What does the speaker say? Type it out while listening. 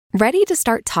Ready to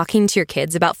start talking to your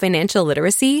kids about financial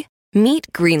literacy?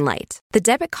 Meet Greenlight, the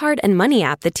debit card and money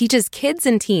app that teaches kids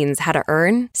and teens how to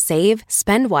earn, save,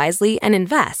 spend wisely, and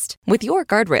invest with your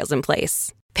guardrails in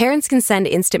place. Parents can send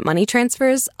instant money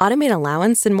transfers, automate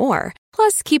allowance, and more.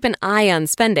 Plus, keep an eye on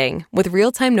spending with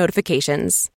real-time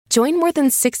notifications. Join more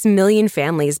than 6 million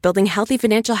families building healthy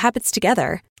financial habits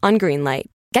together on Greenlight.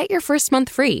 Get your first month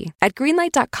free at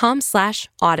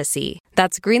greenlight.com/Odyssey.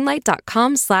 That's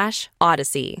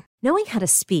greenlight.com/Odyssey. Knowing how to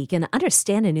speak and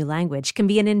understand a new language can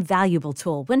be an invaluable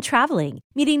tool when traveling,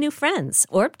 meeting new friends,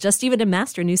 or just even to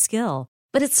master a new skill.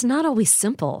 But it's not always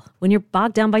simple when you're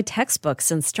bogged down by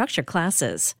textbooks and structured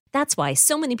classes. That's why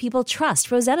so many people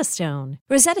trust Rosetta Stone.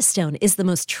 Rosetta Stone is the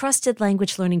most trusted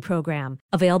language learning program,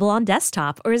 available on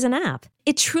desktop or as an app.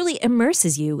 It truly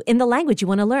immerses you in the language you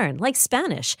want to learn, like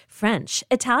Spanish, French,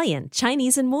 Italian,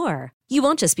 Chinese, and more. You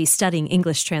won't just be studying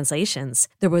English translations.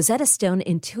 The Rosetta Stone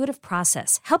intuitive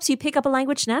process helps you pick up a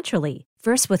language naturally,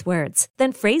 first with words,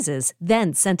 then phrases,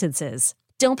 then sentences.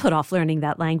 Don't put off learning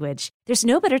that language. There's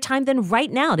no better time than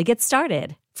right now to get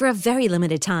started. For a very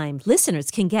limited time,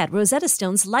 listeners can get Rosetta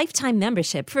Stone's lifetime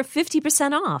membership for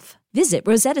 50% off. Visit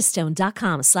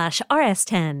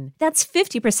rosettastone.com/rs10. That's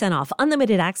 50% off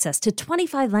unlimited access to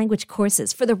 25 language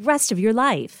courses for the rest of your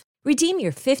life. Redeem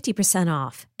your 50%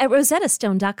 off at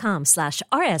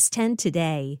rosettastone.com/rs10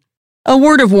 today. A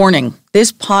word of warning.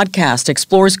 This podcast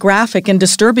explores graphic and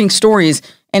disturbing stories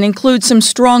and includes some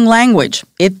strong language.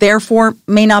 It therefore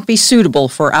may not be suitable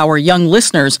for our young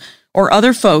listeners or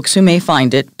other folks who may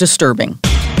find it disturbing.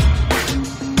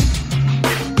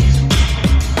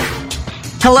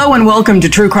 Hello and welcome to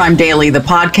True Crime Daily, the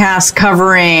podcast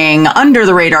covering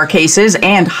under-the-radar cases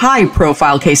and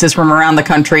high-profile cases from around the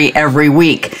country every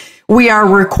week. We are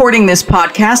recording this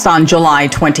podcast on July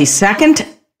 22nd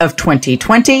of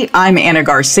 2020. I'm Anna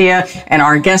Garcia, and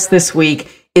our guest this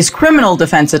week is criminal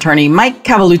defense attorney Mike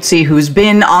Cavaluzzi, who's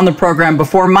been on the program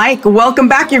before. Mike, welcome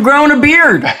back. You're growing a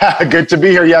beard. Good to be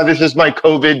here. Yeah, this is my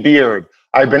COVID beard.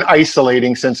 I've been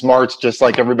isolating since March, just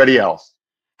like everybody else.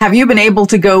 Have you been able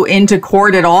to go into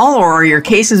court at all, or are your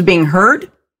cases being heard?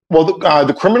 Well,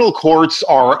 the criminal courts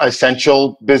are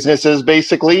essential businesses,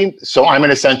 basically. So I'm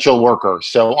an essential worker.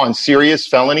 So on serious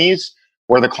felonies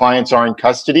where the clients are in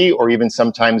custody, or even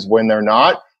sometimes when they're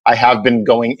not, I have been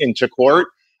going into court.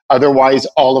 Otherwise,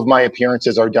 all of my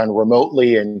appearances are done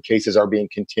remotely and cases are being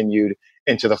continued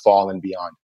into the fall and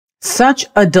beyond. Such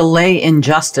a delay in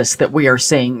justice that we are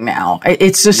seeing now.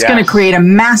 It's just going to create a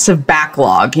massive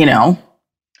backlog, you know?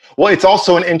 Well, it's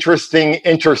also an interesting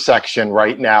intersection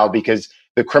right now because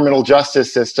the criminal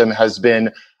justice system has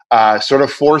been sort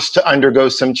of forced to undergo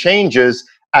some changes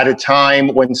at a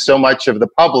time when so much of the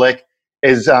public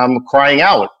is crying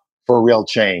out for real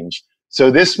change. So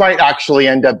this might actually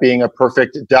end up being a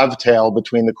perfect dovetail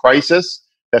between the crisis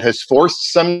that has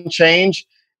forced some change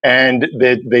and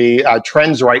the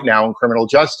trends right now in criminal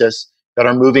justice that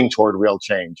are moving toward real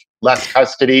change. Less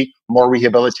custody, more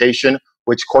rehabilitation,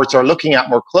 which courts are looking at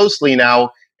more closely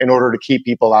now in order to keep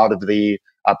people out of the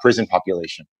prison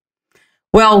population.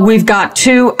 Well, we've got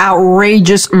two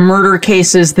outrageous murder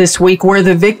cases this week where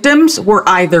the victims were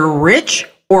either rich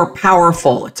or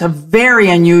powerful. It's a very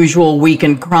unusual week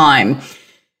in crime.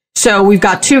 So we've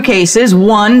got two cases.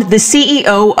 One, the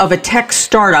CEO of a tech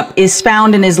startup is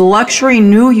found in his luxury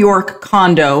New York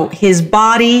condo, his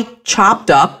body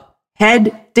chopped up,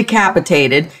 head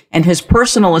decapitated, and his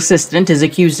personal assistant is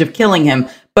accused of killing him.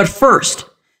 But first,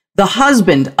 the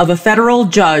husband of a federal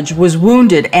judge was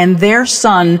wounded and their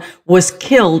son was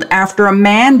killed after a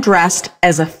man dressed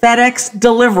as a FedEx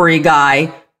delivery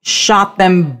guy shot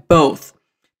them both.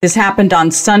 This happened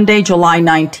on Sunday, July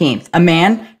 19th. A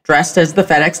man dressed as the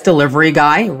FedEx delivery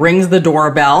guy rings the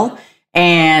doorbell,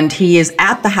 and he is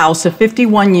at the house of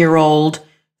 51-year-old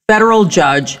federal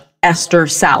judge Esther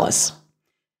Salas.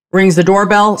 Rings the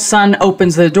doorbell, son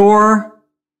opens the door,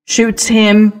 shoots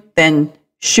him, then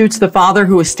shoots the father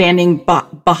who is standing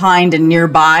behind and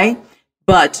nearby.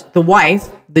 But the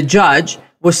wife, the judge,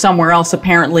 was somewhere else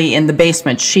apparently in the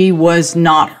basement. She was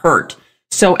not hurt.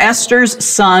 So Esther's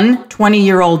son,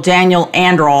 20-year-old Daniel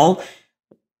Anderl,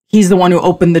 he's the one who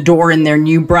opened the door in their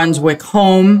New Brunswick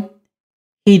home.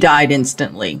 He died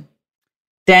instantly.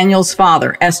 Daniel's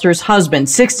father, Esther's husband,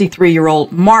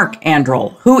 63-year-old Mark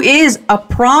Anderl, who is a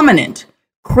prominent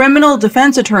criminal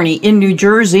defense attorney in New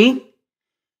Jersey,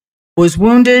 was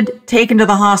wounded, taken to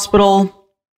the hospital.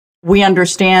 We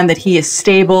understand that he is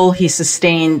stable. He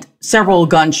sustained several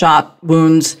gunshot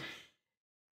wounds.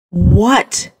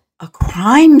 What a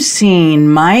crime scene,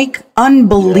 Mike.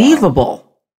 Unbelievable.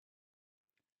 Yeah.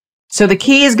 So the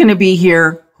key is going to be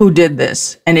here, who did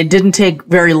this, and it didn't take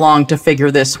very long to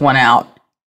figure this one out.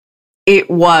 It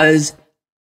was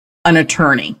an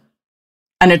attorney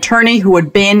who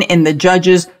had been in the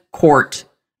judge's court,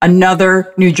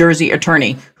 another New Jersey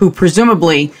attorney who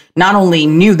presumably not only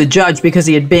knew the judge because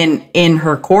he had been in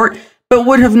her court, but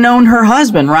would have known her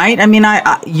husband, right? I mean,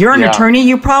 you're an attorney,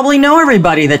 you probably know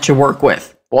everybody that you work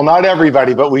with. Well, not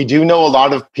everybody, but we do know a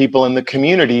lot of people in the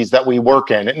communities that we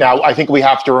work in. Now, I think we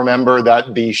have to remember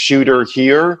that the shooter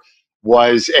here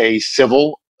was a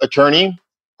civil attorney,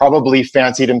 probably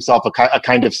fancied himself a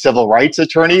kind of civil rights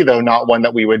attorney, though not one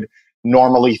that we would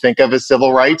normally think of as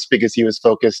civil rights because he was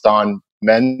focused on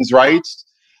men's rights.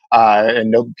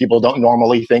 And people don't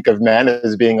normally think of men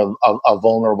as being a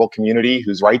vulnerable community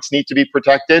whose rights need to be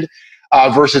protected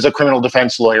versus a criminal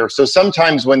defense lawyer. So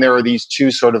sometimes when there are these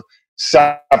two sort of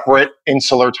separate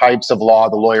insular types of law,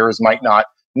 the lawyers might not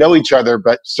know each other,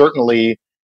 but certainly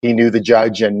he knew the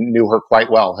judge and knew her quite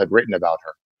well, had written about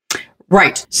her.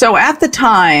 Right. So at the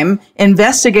time,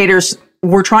 investigators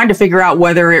were trying to figure out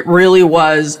whether it really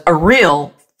was a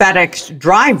real FedEx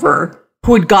driver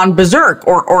who had gone berserk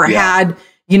or had,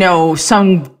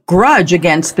 some grudge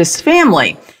against this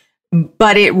family.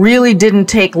 But it really didn't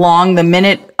take long. The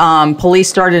minute police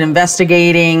started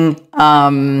investigating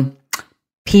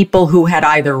people who had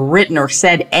either written or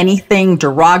said anything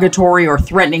derogatory or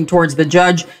threatening towards the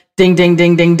judge, ding, ding,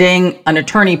 ding, ding, ding, an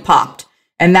attorney popped.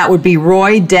 And that would be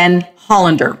Roy Den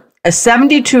Hollander, a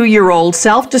 72-year-old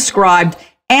self-described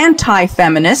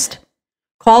anti-feminist,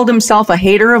 called himself a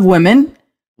hater of women.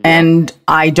 And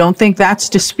I don't think that's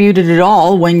disputed at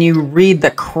all when you read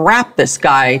the crap this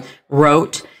guy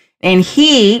wrote. And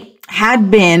he had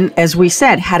been, as we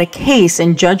said, had a case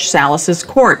in Judge Salas's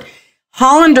court.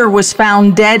 Hollander was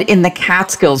found dead in the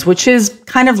Catskills, which is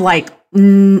kind of like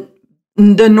the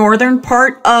northern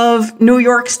part of New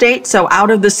York State, so out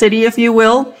of the city, if you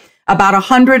will, about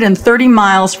 130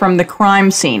 miles from the crime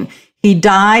scene. He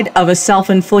died of a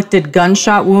self-inflicted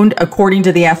gunshot wound, according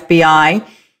to the FBI.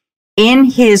 In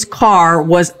his car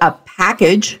was a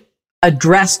package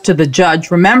addressed to the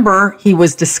judge. Remember, he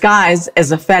was disguised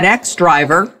as a FedEx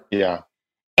driver. Yeah.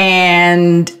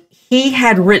 And he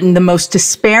had written the most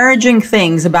disparaging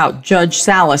things about Judge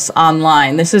Salas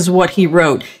online. This is what he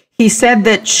wrote. He said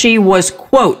that she was,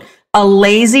 quote, a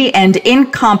lazy and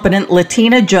incompetent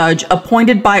Latina judge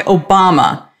appointed by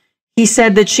Obama. He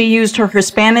said that she used her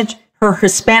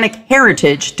Hispanic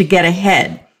heritage to get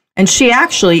ahead. And she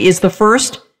actually is the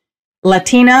first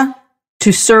Latina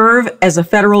to serve as a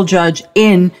federal judge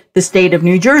in the state of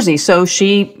New Jersey. So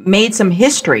she made some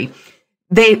history.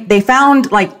 They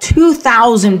found like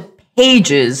 2,000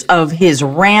 pages of his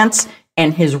rants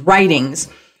and his writings.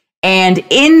 And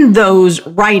in those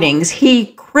writings, he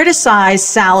criticized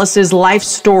Salas's life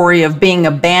story of being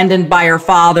abandoned by her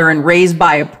father and raised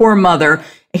by a poor mother.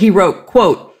 He wrote,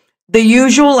 quote, the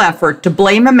usual effort to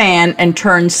blame a man and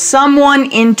turn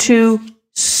someone into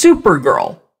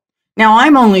Supergirl. Now,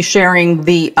 I'm only sharing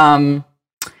the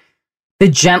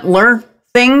gentler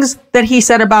things that he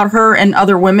said about her and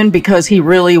other women because he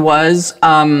really was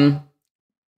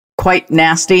quite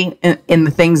nasty in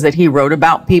the things that he wrote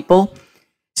about people.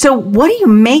 So what do you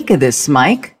make of this,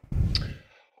 Mike?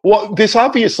 Well, this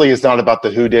obviously is not about the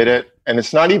who did it, and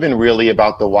it's not even really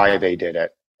about the why they did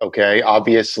it. Okay,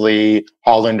 obviously,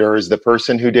 Hollander is the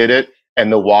person who did it,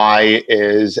 and the why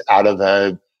is out of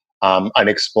a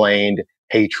unexplained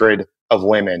hatred of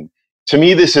women. To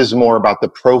me, this is more about the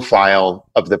profile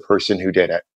of the person who did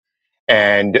it,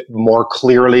 and more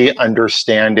clearly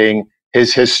understanding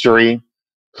his history,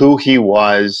 who he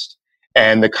was,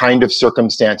 and the kind of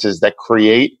circumstances that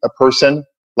create a person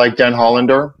like Den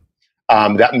Hollander,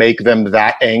 that make them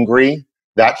that angry,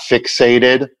 that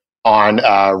fixated on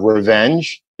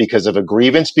revenge because of a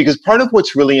grievance. Because part of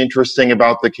what's really interesting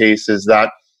about the case is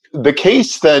that the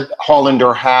case that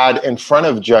Hollander had in front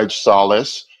of Judge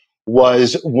Salas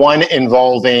was one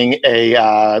involving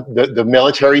the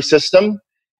military system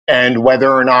and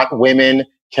whether or not women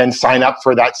can sign up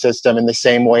for that system in the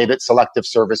same way that selective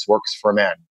service works for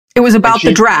men. It was about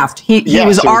the draft. He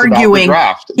was arguing.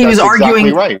 He was arguing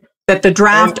exactly right. That the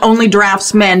draft only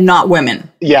drafts men, not women.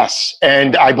 Yes,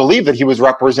 and I believe that he was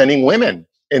representing women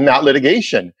in that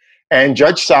litigation. And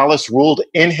Judge Salas ruled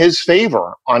in his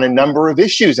favor on a number of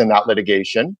issues in that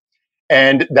litigation,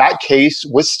 and that case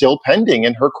was still pending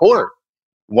in her court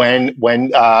when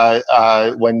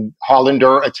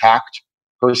Hollander attacked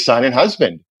her son and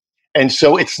husband. And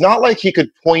so it's not like he could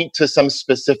point to some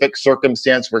specific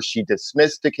circumstance where she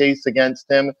dismissed the case against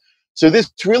him. So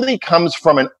this really comes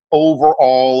from an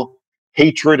overall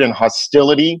hatred and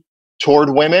hostility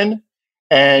toward women.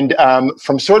 and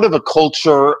from sort of a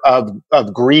culture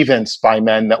of grievance by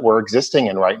men that we're existing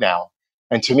in right now.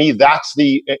 And to me, that's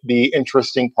the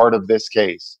interesting part of this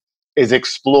case, is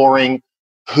exploring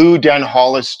who Den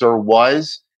Hollister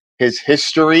was, his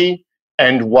history,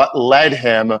 and what led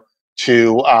him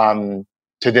to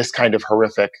this kind of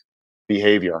horrific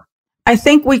behavior. I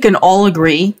think we can all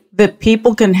agree that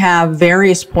people can have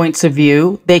various points of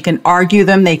view. They can argue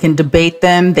them, they can debate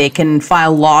them, they can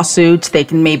file lawsuits, they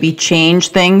can maybe change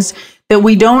things, that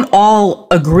we don't all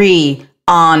agree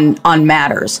on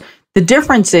matters. The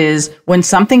difference is when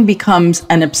something becomes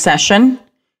an obsession,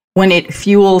 when it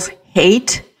fuels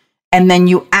hate, and then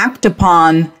you act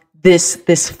upon this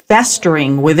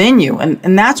festering within you.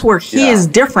 And that's where he is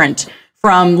different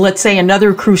from, let's say,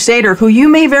 another crusader who you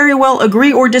may very well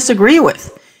agree or disagree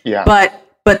with. Yeah.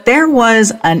 But there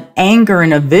was an anger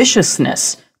and a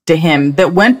viciousness to him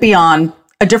that went beyond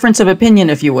a difference of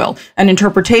opinion, if you will, an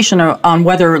interpretation on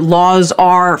whether laws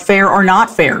are fair or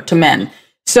not fair to men.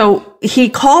 So he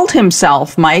called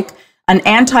himself, Mike, an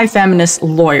anti-feminist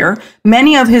lawyer.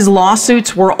 Many of his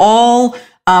lawsuits were all,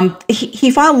 he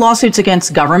filed lawsuits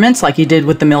against governments, like he did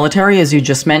with the military, as you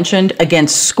just mentioned,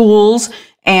 against schools.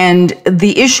 And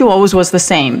the issue always was the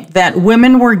same, that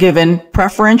women were given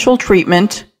preferential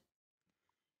treatment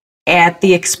at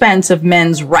the expense of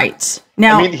men's rights.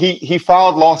 Now, I mean, he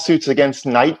filed lawsuits against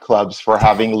nightclubs for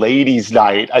having ladies'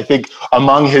 night. I think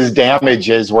among his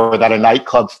damages were that a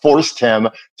nightclub forced him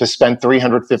to spend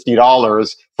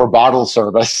 $350 for bottle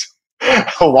service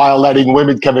while letting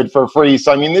women come in for free.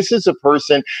 So, I mean, this is a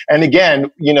person, and again,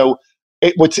 you know,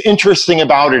 what's interesting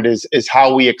about it is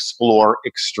how we explore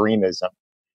extremism,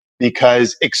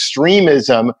 because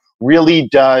extremism really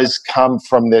does come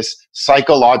from this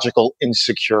psychological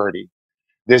insecurity,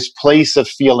 this place of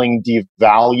feeling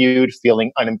devalued,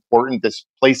 feeling unimportant, this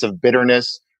place of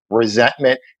bitterness,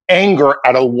 resentment, anger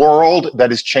at a world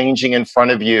that is changing in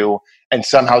front of you and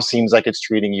somehow seems like it's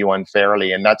treating you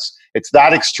unfairly. And it's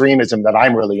that extremism that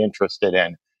I'm really interested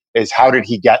in, is how did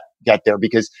he get there?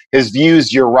 Because his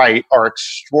views, you're right, are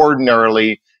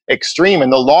extraordinarily extreme.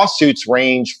 And the lawsuits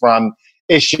range from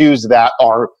issues that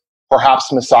are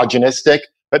perhaps misogynistic,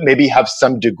 but maybe have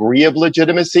some degree of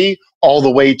legitimacy, all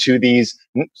the way to these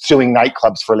suing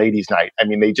nightclubs for ladies' night. I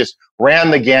mean, they just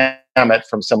ran the gamut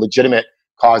from some legitimate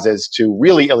causes to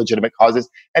really illegitimate causes.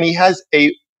 And he has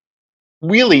a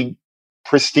really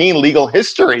pristine legal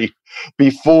history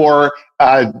before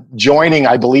joining,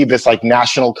 I believe, this like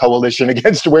National Coalition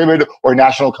Against Women or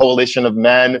National Coalition of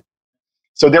Men.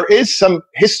 So there is some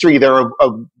history there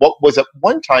of what was at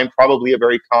one time probably a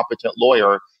very competent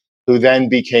lawyer who then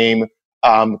became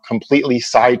completely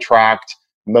sidetracked,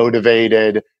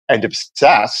 motivated, and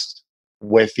obsessed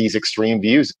with these extreme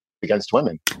views against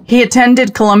women. He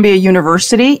attended Columbia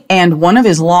University, and one of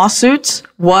his lawsuits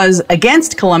was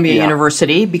against Columbia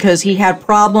University because he had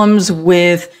problems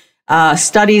with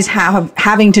studies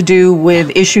having to do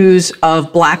with issues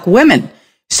of Black women.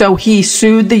 So he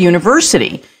sued the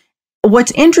university.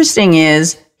 What's interesting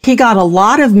is he got a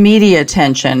lot of media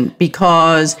attention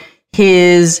because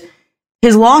his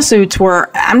lawsuits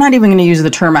were, I'm not even going to use the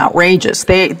term outrageous.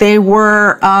 They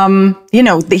were,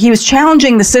 he was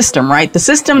challenging the system, right? The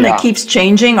system that keeps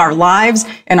changing, our lives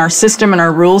and our system and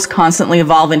our rules constantly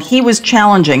evolve. And he was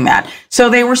challenging that. So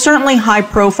they were certainly high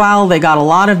profile. They got a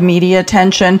lot of media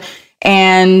attention.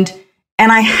 And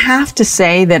I have to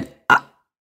say that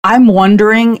I'm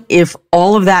wondering if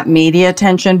all of that media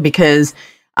attention, because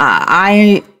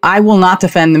I will not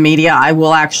defend the media. I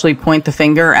will actually point the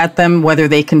finger at them, whether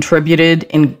they contributed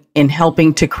in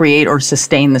helping to create or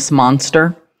sustain this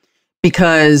monster.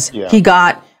 Because he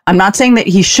got, I'm not saying that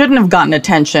he shouldn't have gotten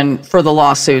attention for the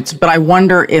lawsuits, but I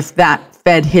wonder if that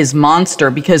fed his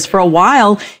monster, because for a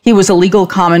while he was a legal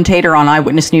commentator on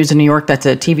Eyewitness News in New York. That's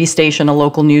a TV station, a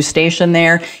local news station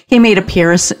there. He made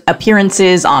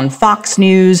appearances on Fox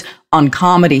News, on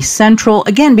Comedy Central,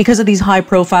 again, because of these high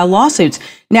profile lawsuits.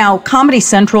 Now, Comedy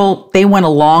Central, they went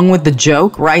along with the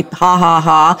joke, right? Ha ha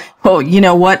ha. Oh, you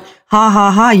know what? Ha ha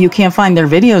ha. You can't find their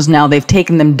videos now. They've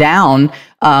taken them down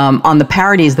on the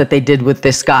parodies that they did with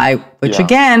this guy, which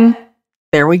again,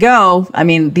 there we go. I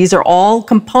mean, these are all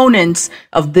components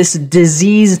of this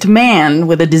diseased man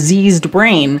with a diseased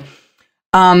brain.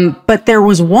 But there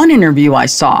was one interview I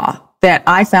saw that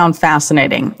I found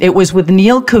fascinating. It was with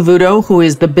Neil Cavuto, who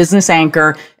is the business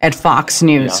anchor at Fox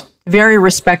News. Very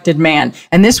respected man.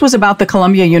 And this was about the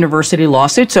Columbia University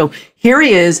lawsuit. So here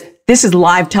he is. This is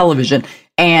live television.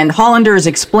 And Hollander is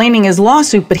explaining his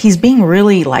lawsuit, but he's being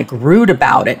really like rude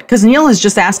about it. Because Neil is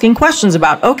just asking questions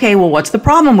about, okay, well, what's the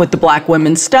problem with the Black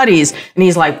women's studies? And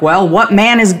he's like, well, what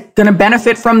man is going to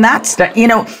benefit from that study? You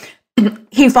know,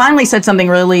 he finally said something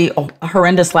really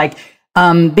horrendous, like,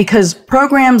 because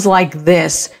programs like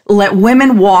this let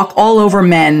women walk all over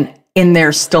men in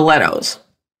their stilettos.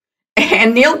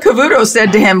 And Neil Cavuto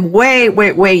said to him,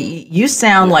 wait, you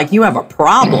sound like you have a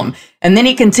problem. And then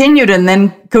he continued, and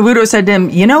then Cavuto said to him,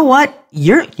 you know what?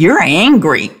 You're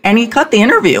angry. And he cut the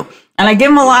interview. And I give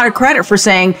him a lot of credit for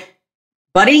saying,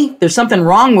 buddy, there's something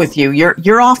wrong with you.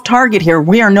 You're off target here.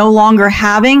 We are no longer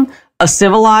having a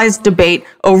civilized debate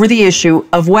over the issue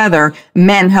of whether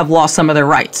men have lost some of their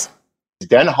rights.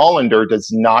 Den Hollander does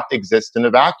not exist in a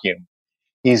vacuum.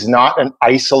 He's not an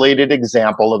isolated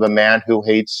example of a man who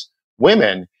hates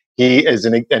women. He is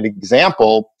an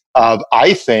example of,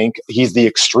 I think, he's the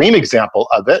extreme example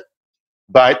of it,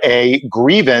 but a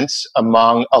grievance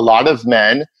among a lot of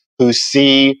men who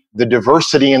see the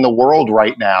diversity in the world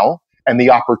right now and the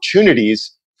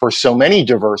opportunities for so many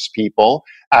diverse people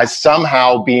as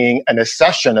somehow being an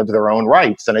accession of their own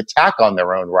rights, an attack on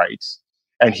their own rights.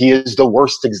 And he is the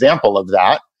worst example of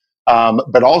that,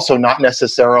 but also not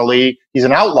necessarily, he's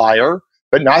an outlier,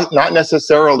 but not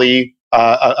necessarily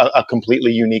a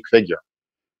completely unique figure.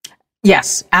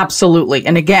 Yes, absolutely.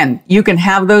 And again, you can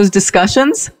have those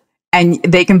discussions and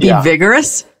they can be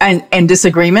vigorous and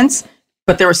disagreements,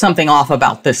 but there was something off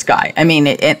about this guy. I mean,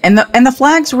 and the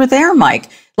flags were there, Mike.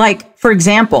 Like, for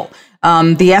example,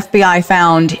 the FBI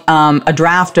found a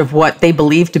draft of what they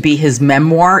believed to be his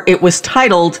memoir. It was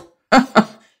titled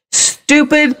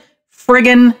Stupid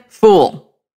Friggin'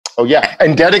 Fool. Oh, yeah.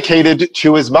 And dedicated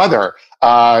to his mother,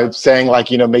 saying,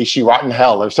 like, may she rot in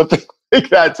hell or something like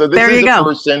that. So this is a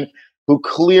person who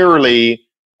clearly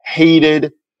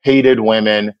hated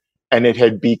women, and it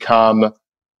had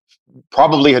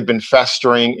probably been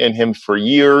festering in him for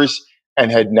years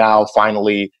and had now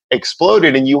finally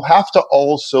exploded. And you have to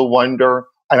also wonder,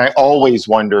 and I always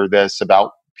wonder this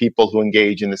about people who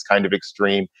engage in this kind of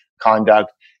extreme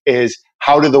conduct, is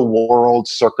how do the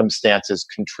world's circumstances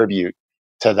contribute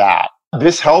to that?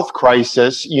 This health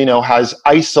crisis, has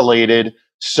isolated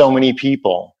so many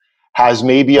people, has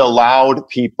maybe allowed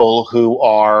people who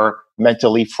are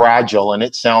mentally fragile, and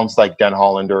it sounds like Den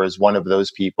Hollander is one of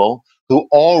those people, who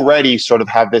already sort of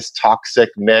have this toxic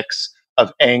mix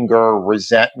of anger,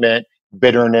 resentment,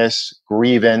 bitterness,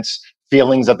 grievance,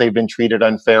 feelings that they've been treated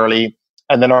unfairly,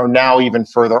 and then are now even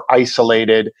further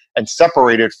isolated and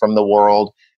separated from the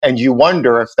world. And you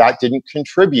wonder if that didn't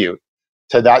contribute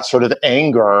to that sort of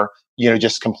anger,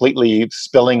 just completely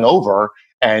spilling over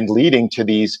and leading to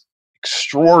these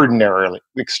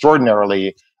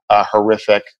extraordinarily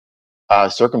horrific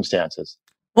circumstances.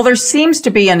 Well, there seems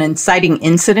to be an inciting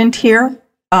incident here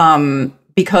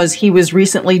because he was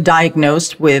recently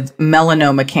diagnosed with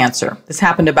melanoma cancer. This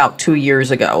happened about 2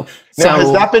 years ago. Now,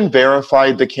 has that been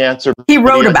verified, the cancer? He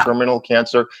wrote about terminal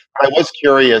cancer. I was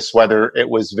curious whether it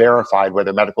was verified,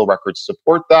 whether medical records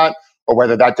support that, or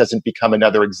whether that doesn't become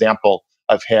another example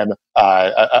of him,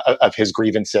 of his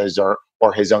grievances or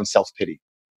his own self-pity.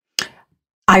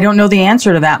 I don't know the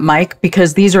answer to that, Mike,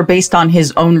 because these are based on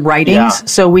his own writings,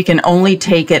 so we can only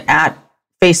take it at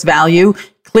face value.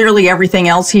 Clearly, everything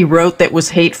else he wrote that was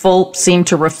hateful seemed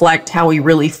to reflect how he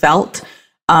really felt.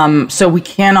 So we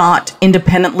cannot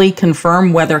independently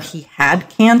confirm whether he had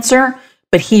cancer,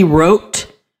 but he wrote,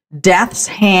 "Death's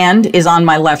hand is on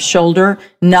my left shoulder.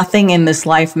 Nothing in this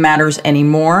life matters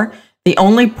anymore. The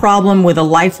only problem with a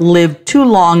life lived too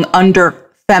long under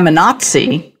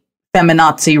feminazi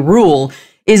rule,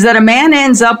 is that a man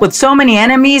ends up with so many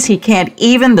enemies he can't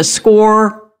even the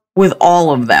score with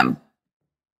all of them."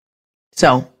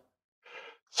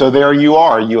 So there you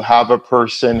are. You have a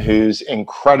person who's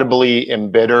incredibly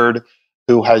embittered,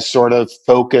 who has sort of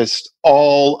focused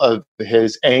all of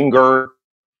his anger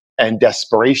and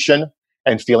desperation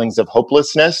and feelings of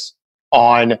hopelessness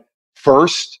on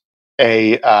first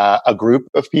a group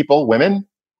of people, women,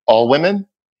 all women,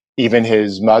 even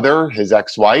his mother, his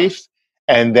ex-wife,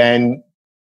 and then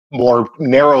more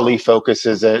narrowly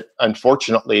focuses it,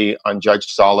 unfortunately, on Judge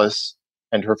Salas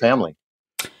and her family.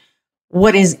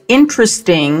 What is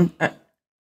interesting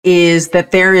is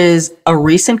that there is a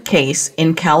recent case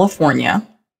in California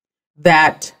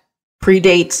that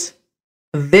predates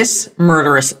this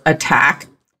murderous attack,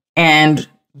 and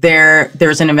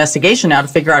there's an investigation now to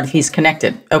figure out if he's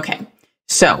connected. Okay,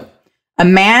 so a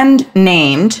man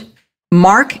named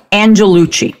Mark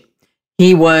Angelucci,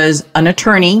 he was an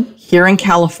attorney here in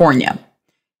California.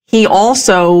 He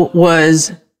also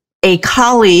was a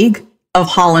colleague of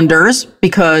Hollander's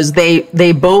because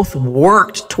they both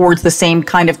worked towards the same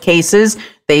kind of cases.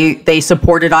 They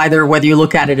supported either, whether you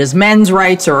look at it as men's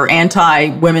rights or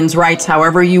anti-women's rights,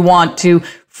 however you want to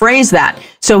phrase that.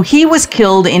 So he was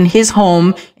killed in his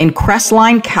home in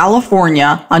Crestline,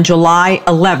 California on July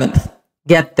 11th.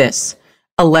 Get this,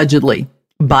 allegedly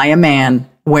by a man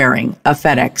wearing a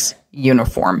FedEx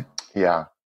uniform. Yeah.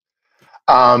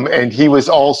 And he was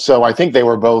also, I think they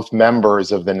were both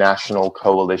members of the National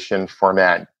Coalition for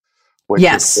Men, which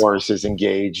Yes. of course is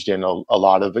engaged in a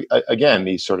lot of, again,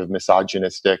 these sort of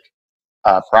misogynistic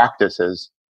practices.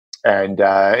 And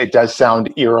it does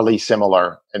sound eerily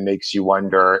similar and makes you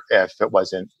wonder if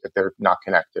they're not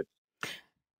connected.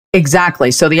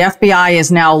 Exactly. So the FBI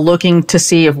is now looking to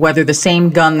see if whether the same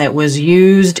gun that was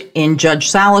used in Judge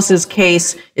Salas's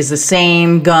case is the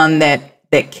same gun that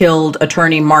killed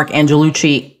attorney Mark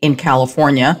Angelucci in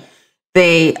California.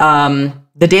 The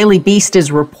Daily Beast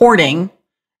is reporting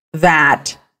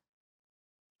that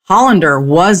Hollander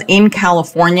was in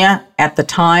California at the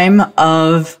time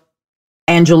of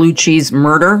Angelucci's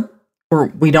murder.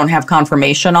 We don't have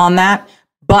confirmation on that,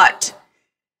 but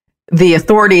the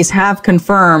authorities have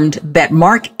confirmed that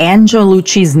Mark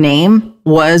Angelucci's name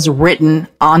was written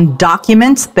on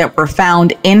documents that were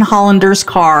found in Hollander's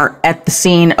car at the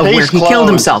scene of where he killed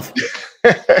himself.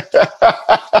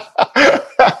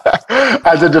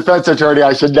 As a defense attorney,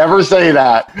 I should never say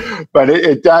that, but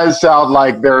it does sound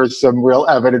like there's some real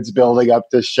evidence building up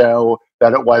to show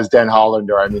that it was Dan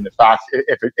Hollander. I mean, the fact,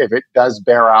 if it does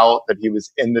bear out that he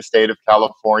was in the state of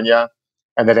California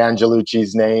and that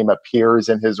Angelucci's name appears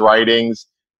in his writings,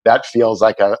 that feels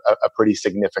like a pretty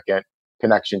significant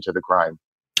connection to the crime.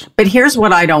 But here's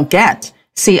what I don't get.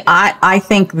 See, I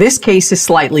think this case is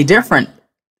slightly different.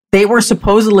 They were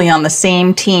supposedly on the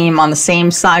same team, on the same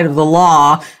side of the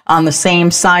law, on the same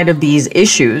side of these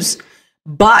issues,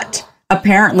 but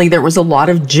apparently there was a lot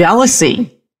of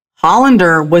jealousy.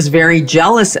 Hollander was very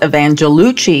jealous of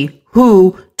Angelucci,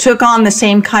 who took on the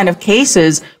same kind of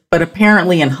cases, but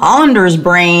apparently in Hollander's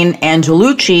brain,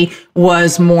 Angelucci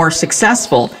was more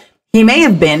successful. He may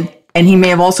have been, and he may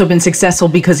have also been successful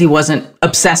because he wasn't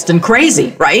obsessed and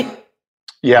crazy, right?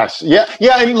 Yes. Yeah.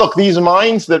 And look, these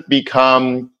minds that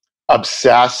become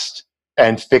obsessed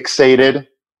and fixated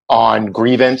on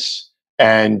grievance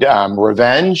and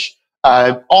revenge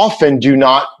often do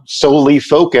not solely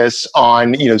focus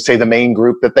on, say the main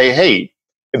group that they hate.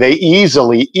 They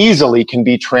easily can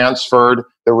be transferred.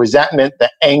 The resentment, the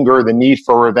anger, the need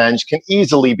for revenge can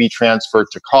easily be transferred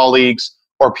to colleagues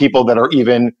or people that are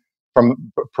even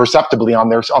perceptibly on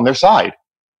their side.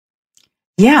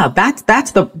 Yeah,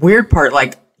 that's the weird part.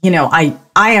 Like, I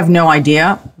have no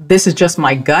idea. This is just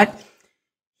my gut.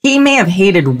 He may have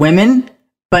hated women,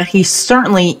 but he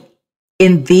certainly,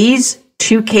 in these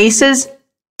two cases,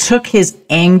 took his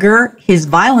anger, his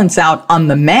violence out on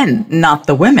the men, not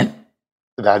the women.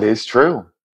 That is true.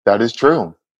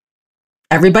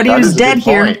 Everybody who's dead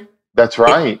here. That's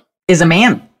right. Is a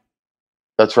man.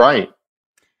 That's right.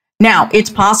 Now, it's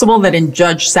possible that in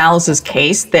Judge Salas's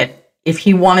case, that if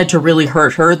he wanted to really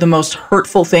hurt her, the most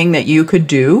hurtful thing that you could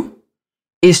do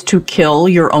is to kill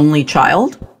your only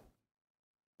child.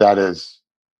 That is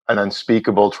an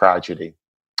unspeakable tragedy.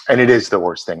 And it is the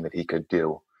worst thing that he could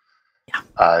do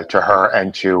to her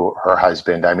and to her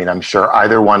husband. I mean, I'm sure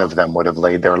either one of them would have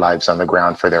laid their lives on the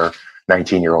ground for their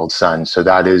 19-year-old son. So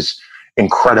that is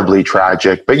incredibly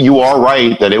tragic. But you are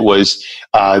right that it was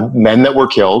men that were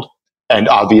killed and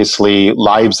obviously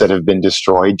lives that have been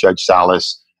destroyed, Judge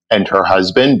Salas and her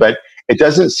husband. But it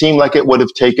doesn't seem like it would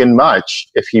have taken much,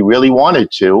 if he really wanted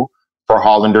to, for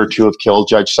Hollander to have killed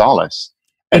Judge Salas.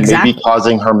 And maybe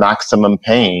causing her maximum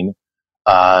pain.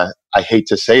 I hate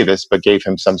to say this, but gave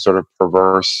him some sort of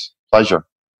perverse pleasure.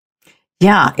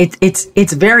 Yeah,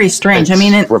 it's very strange.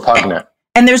 It's repugnant.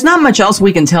 And there's not much else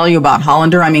we can tell you about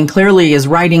Hollander. I mean, clearly his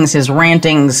writings, his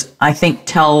rantings, I think,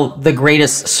 tell the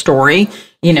greatest story.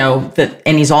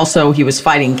 And he was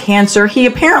fighting cancer. He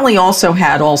apparently also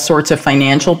had all sorts of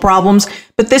financial problems,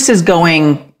 but this is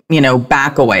going,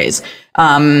 back a ways.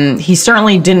 He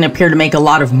certainly didn't appear to make a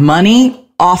lot of money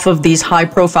off of these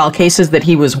high-profile cases that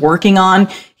he was working on.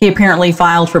 He apparently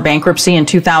filed for bankruptcy in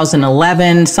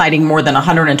 2011, citing more than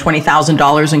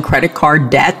 $120,000 in credit card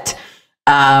debt.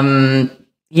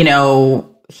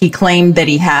 He claimed that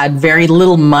he had very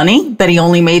little money, that he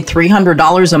only made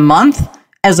 $300 a month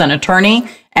as an attorney,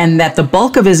 and that the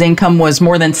bulk of his income was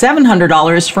more than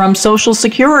 $700 from Social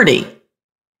Security.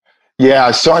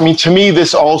 Yeah, so to me,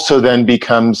 this also then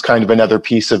becomes kind of another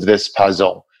piece of this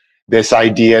puzzle. This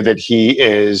idea that he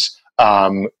is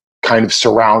kind of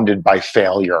surrounded by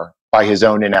failure, by his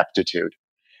own ineptitude.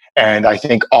 And I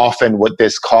think often what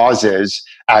this causes,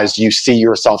 as you see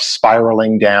yourself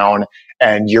spiraling down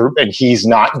and he's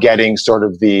not getting sort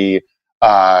of the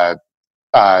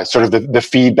sort of the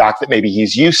feedback that maybe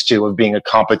he's used to of being a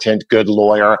competent, good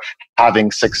lawyer,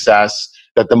 having success,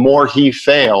 that the more he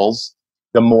fails,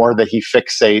 the more that he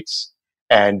fixates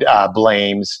and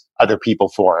blames other people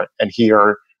for it. And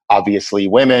here, obviously,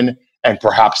 women, and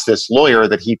perhaps this lawyer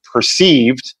that he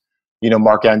perceived,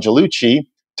 Mark Angelucci,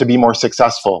 to be more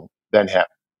successful than him.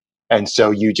 And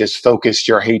so you just focused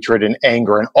your hatred and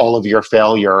anger and all of your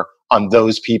failure on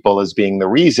those people as being the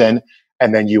reason.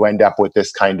 And then you end up with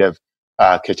this kind of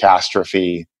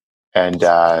catastrophe and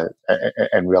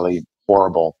really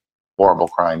horrible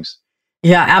crimes.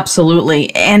 Yeah,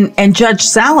 absolutely. And Judge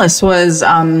Salas was,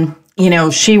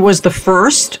 she was the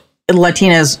first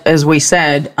Latina, as we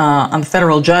said, on the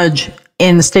federal judge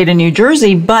in the state of New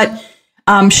Jersey, but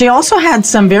she also had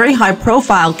some very high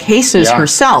profile cases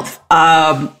herself.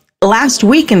 Last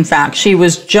week, in fact, she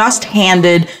was just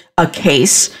handed a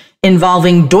case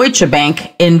involving Deutsche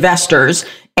Bank investors,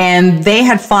 and they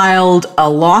had filed a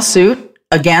lawsuit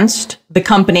against the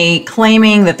company,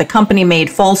 claiming that the company made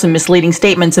false and misleading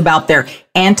statements about their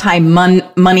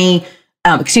anti-money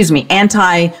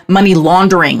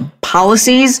laundering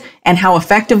policies and how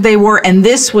effective they were. And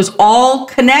this was all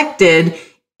connected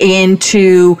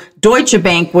into Deutsche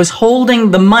Bank was holding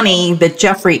the money that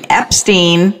Jeffrey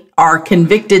Epstein, our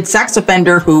convicted sex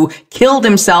offender who killed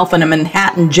himself in a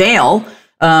Manhattan jail,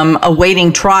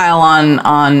 awaiting trial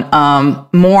on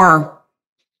more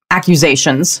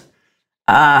accusations.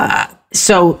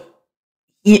 So,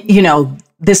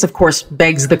 this, of course,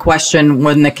 begs the question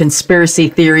when the conspiracy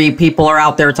theory people are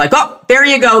out there. It's like, oh, there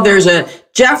you go. There's a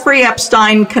Jeffrey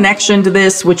Epstein connection to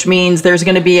this, which means there's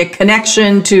going to be a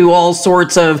connection to all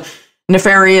sorts of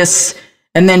nefarious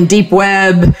and then deep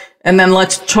web. And then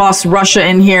let's toss Russia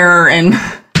in here. And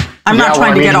I'm not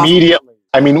trying to get off. Immediately.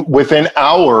 Within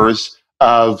hours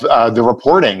of the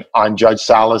reporting on Judge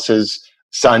Salas's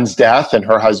son's death and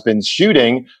her husband's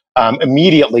shooting,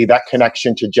 immediately that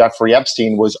connection to Jeffrey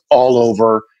Epstein was all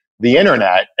over the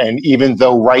internet. And even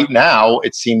though right now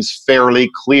it seems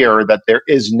fairly clear that there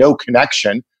is no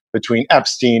connection between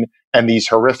Epstein and these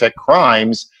horrific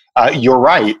crimes, you're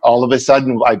right. All of a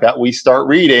sudden, I bet we start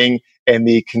reading in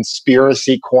the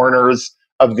conspiracy corners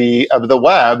of the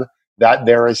web that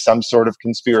there is some sort of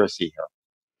conspiracy here.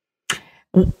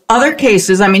 Other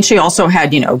cases, she also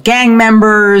had, gang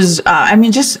members,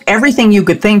 just everything you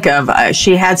could think of.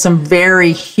 She had some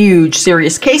very huge,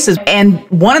 serious cases. And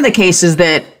one of the cases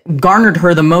that garnered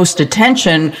her the most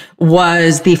attention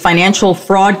was the financial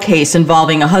fraud case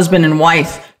involving a husband and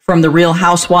wife from the Real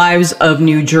Housewives of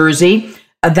New Jersey.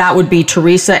 That would be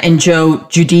Teresa and Joe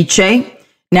Giudice.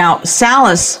 Now,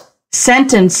 Salas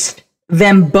sentenced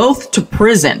them both to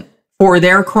prison for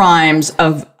their crimes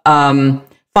of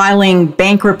filing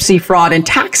bankruptcy, fraud, and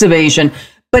tax evasion.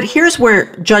 But here's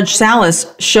where Judge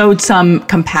Salas showed some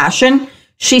compassion.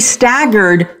 She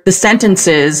staggered the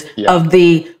sentences of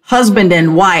the husband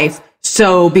and wife,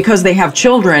 so because they have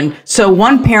children, so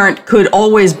one parent could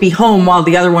always be home while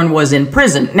the other one was in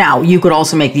prison. Now, you could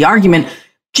also make the argument,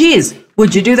 geez,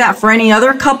 would you do that for any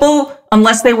other couple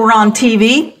unless they were on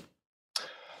TV?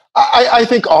 I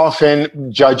think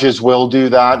often judges will do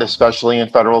that, especially in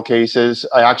federal cases.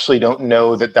 I actually don't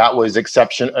know that was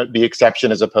the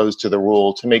exception as opposed to the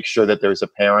rule, to make sure that there's a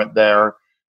parent there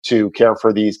to care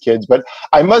for these kids. But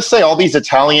I must say, all these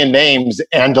Italian names,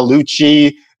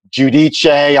 Angelucci,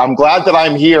 Giudice, I'm glad that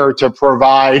I'm here to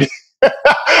provide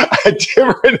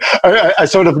a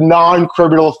sort of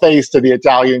non-criminal face to the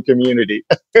Italian community.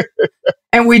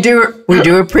 And we do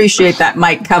appreciate that,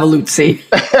 Mike Cavalluzzi.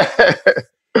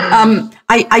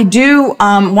 I do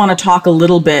want to talk a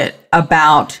little bit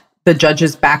about the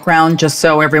judge's background, just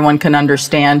so everyone can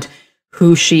understand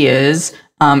who she is,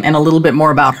 and a little bit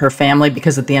more about her family,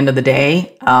 because at the end of the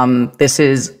day, this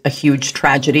is a huge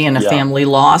tragedy and a family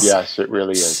loss. Yes, it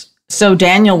really is. So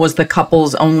Daniel was the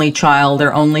couple's only child,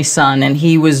 their only son, and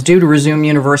he was due to resume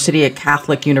university at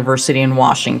Catholic University in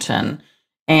Washington.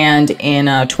 And in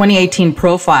a 2018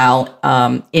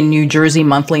 profile in New Jersey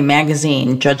Monthly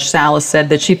magazine, Judge Salas said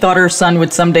that she thought her son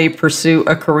would someday pursue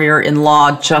a career in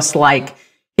law just like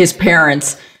his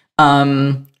parents.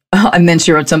 And then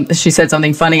she said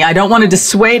something funny. I don't want to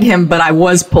dissuade him, but I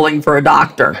was pulling for a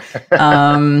doctor.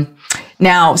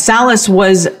 Now, Salas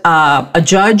was a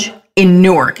judge in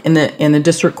Newark, in the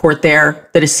district court there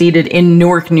that is seated in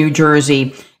Newark, New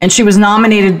Jersey. And she was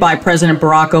nominated by President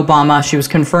Barack Obama. She was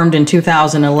confirmed in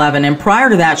 2011. And prior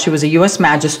to that, she was a U.S.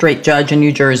 magistrate judge in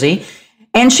New Jersey.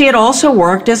 And she had also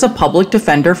worked as a public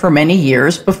defender for many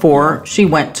years before she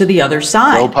went to the other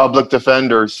side. Go public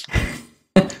defenders.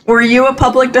 Were you a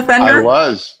public defender? I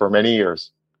was for many years.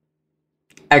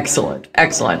 Excellent.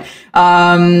 Excellent.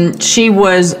 She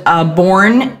was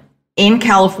born in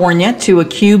California to a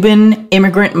Cuban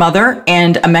immigrant mother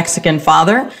and a Mexican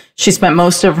father. She spent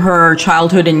most of her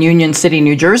childhood in Union City,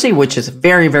 New Jersey, which is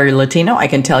very, very Latino, I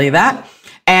can tell you that.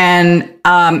 And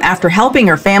after helping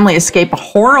her family escape a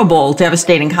horrible,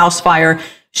 devastating house fire,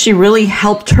 she really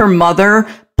helped her mother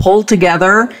pull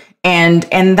together, and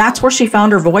that's where she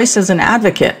found her voice as an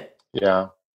advocate. Yeah.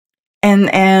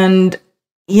 And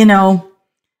you know,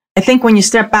 I think when you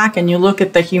step back and you look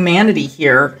at the humanity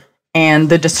here and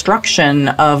the destruction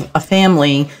of a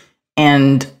family,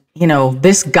 and, you know,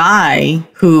 this guy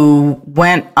who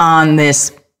went on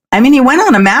this, I mean, he went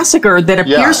on a massacre that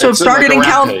appears to have started in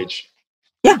California.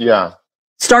 Yeah.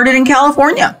 Started in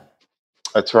California.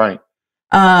 That's right.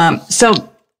 So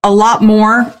a lot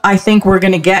more, I think we're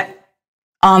going to get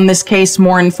on this case,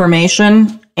 more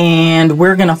information, and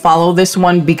we're going to follow this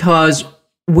one because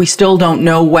we still don't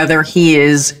know whether he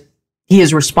is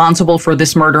responsible for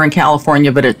this murder in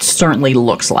California, but it certainly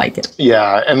looks like it.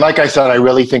 Yeah. And like I said, I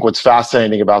really think what's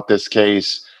fascinating about this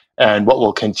case and what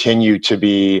will continue to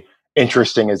be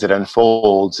interesting as it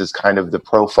unfolds is kind of the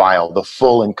profile, the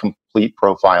full and complete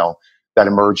profile that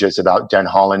emerges about Den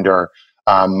Hollander.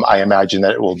 I imagine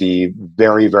that it will be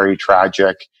very, very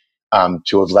tragic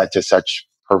to have led to such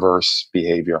perverse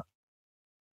behavior.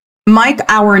 Mike,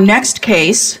 our next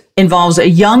case involves a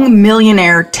young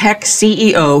millionaire tech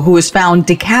CEO who was found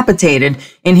decapitated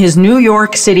in his New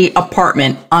York City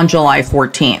apartment on July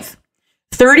 14th.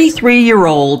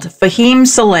 33-year-old Fahim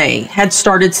Saleh had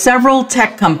started several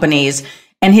tech companies,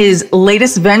 and his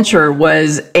latest venture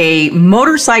was a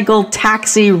motorcycle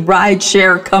taxi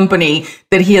rideshare company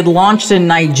that he had launched in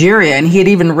Nigeria, and he had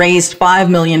even raised $5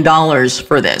 million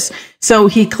for this. So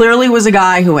he clearly was a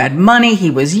guy who had money,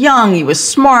 he was young, he was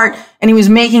smart, and he was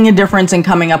making a difference and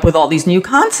coming up with all these new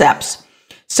concepts.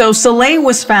 So Saleh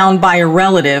was found by a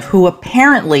relative who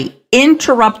apparently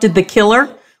interrupted the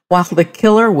killer while the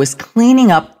killer was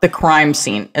cleaning up the crime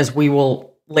scene, as we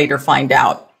will later find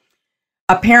out.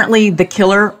 Apparently, the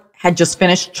killer had just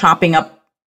finished chopping up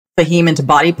Fahim into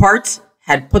body parts,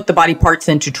 had put the body parts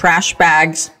into trash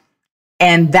bags,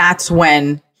 and that's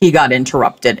when he got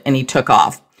interrupted and he took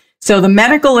off. So the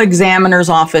medical examiner's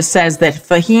office says that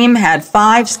Fahim had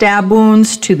 5 stab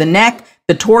wounds to the neck,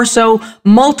 the torso,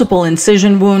 multiple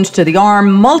incision wounds to the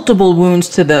arm, multiple wounds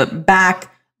to the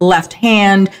back, left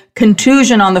hand,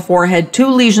 contusion on the forehead, 2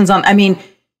 lesions on, I mean,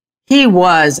 he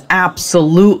was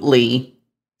absolutely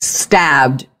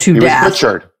stabbed to death. He was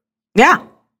butchered. Yeah.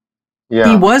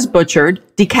 He was butchered,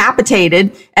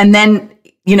 decapitated, and then,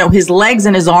 you know, his legs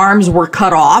and his arms were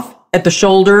cut off at the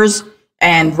shoulders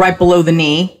and right below the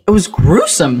knee. It was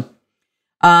gruesome.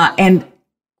 And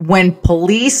when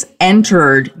police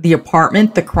entered the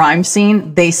apartment, the crime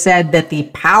scene, they said that the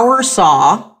power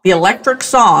saw, the electric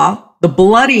saw, the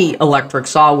bloody electric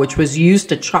saw, which was used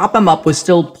to chop him up, was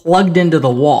still plugged into the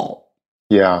wall.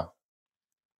 Yeah.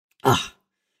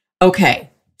 Okay.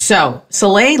 So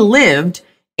Saleh lived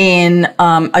in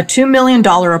a $2 million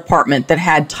apartment that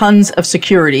had tons of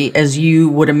security, as you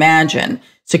would imagine.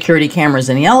 Security cameras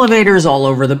in the elevators all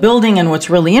over the building. And what's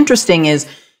really interesting is,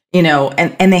 you know,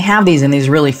 and they have these in these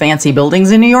really fancy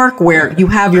buildings in New York where you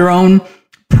have your own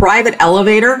private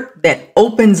elevator that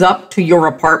opens up to your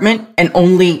apartment, and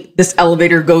only this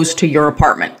elevator goes to your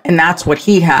apartment. And that's what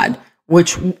he had,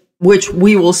 which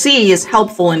we will see is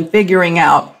helpful in figuring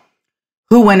out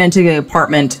who went into the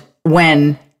apartment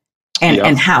when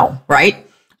and how, right?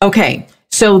 Okay.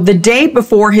 So the day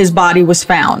before his body was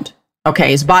found,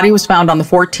 his body was found on the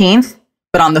 14th,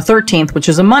 but on the 13th, which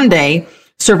is a Monday,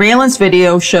 surveillance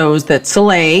video shows that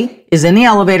Saleh is in the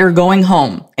elevator going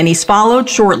home, and he's followed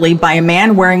shortly by a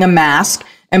man wearing a mask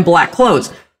and black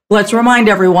clothes. Let's remind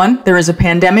everyone, there is a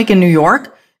pandemic in New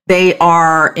York. They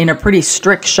are in a pretty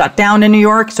strict shutdown in New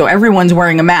York, so everyone's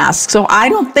wearing a mask. So I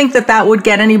don't think that would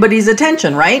get anybody's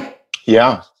attention, right?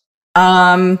 Yeah.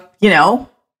 You know,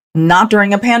 not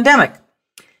during a pandemic.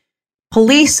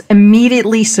 Police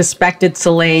immediately suspected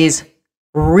Saleh's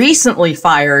recently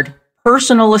fired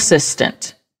personal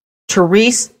assistant,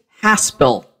 Therese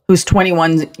Haspel, who's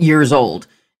 21 years old.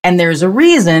 And there's a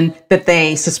reason that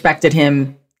they suspected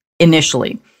him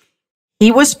initially.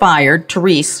 He was fired,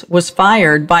 Therese was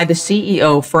fired by the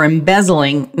CEO for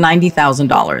embezzling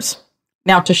 $90,000.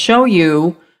 Now, to show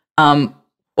you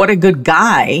what a good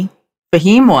guy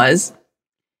Fahim was,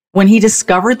 when he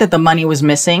discovered that the money was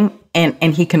missing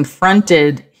and he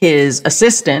confronted his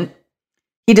assistant,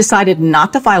 he decided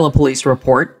not to file a police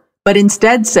report, but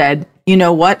instead said, you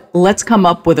know what, let's come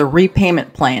up with a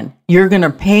repayment plan. You're going to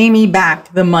pay me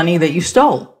back the money that you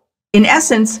stole. In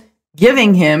essence,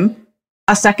 giving him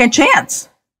a second chance.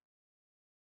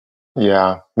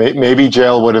 Yeah, maybe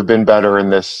jail would have been better in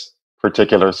this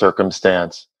particular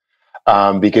circumstance,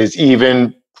 because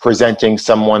even presenting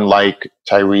someone like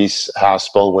Tyrese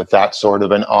Haspel with that sort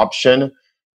of an option,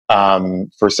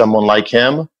 for someone like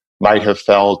him might have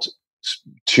felt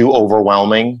too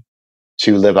overwhelming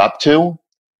to live up to,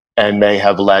 and may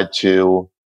have led to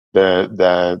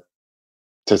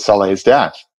Saleh's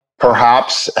death.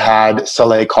 Perhaps had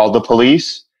Saleh called the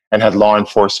police and had law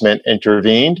enforcement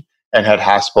intervened and had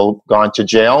Haspel gone to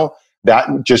jail,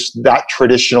 that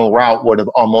traditional route would have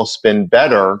almost been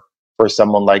better for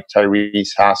someone like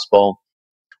Tyrese Haspel,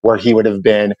 where he would have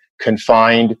been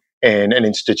confined in an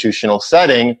institutional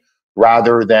setting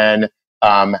rather than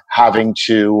having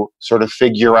to sort of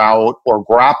figure out or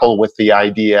grapple with the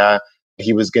idea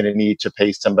he was going to need to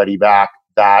pay somebody back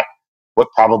that what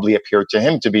probably appeared to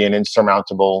him to be an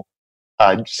insurmountable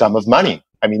sum of money.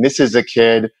 I mean, this is a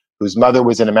kid whose mother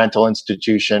was in a mental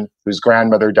institution, whose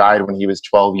grandmother died when he was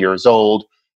 12 years old,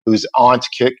 whose aunt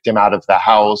kicked him out of the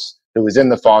house, who was in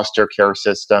the foster care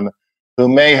system, who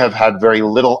may have had very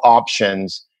little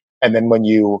options. And then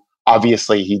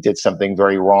obviously he did something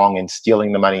very wrong in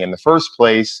stealing the money in the first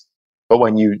place. But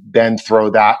when you then throw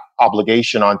that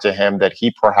obligation onto him that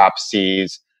he perhaps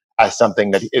sees as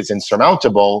something that is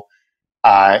insurmountable,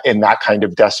 in that kind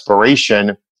of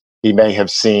desperation, he may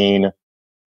have seen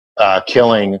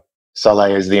killing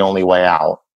Saleh as the only way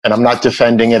out. And I'm not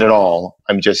defending it at all.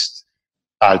 I'm just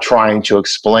trying to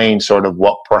explain sort of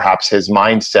what perhaps his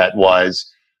mindset was,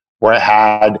 where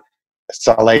had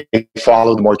Saleh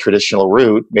followed the more traditional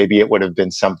route, maybe it would have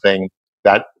been something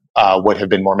that would have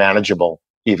been more manageable,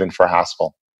 even for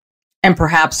Haspel. And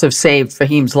perhaps have saved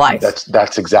Fahim's life.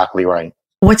 That's exactly right.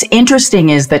 What's interesting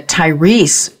is that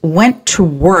Tyrese went to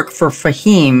work for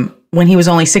Fahim when he was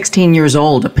only 16 years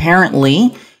old.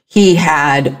 Apparently, he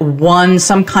had won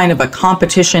some kind of a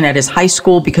competition at his high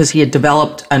school because he had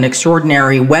developed an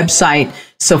extraordinary website.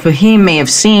 So Fahim may have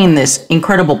seen this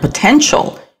incredible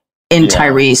potential in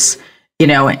Tyrese,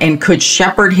 and could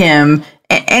shepherd him.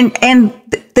 And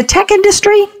the tech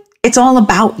industry, it's all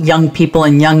about young people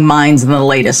and young minds and the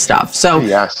latest stuff. So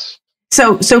yes.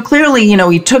 So clearly,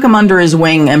 he took him under his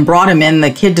wing and brought him in.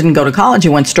 The kid didn't go to college. He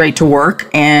went straight to work.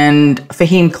 And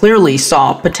Fahim clearly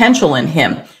saw potential in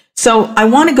him. So I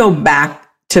want to go back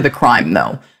to the crime,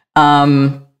 though,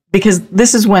 because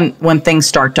this is when things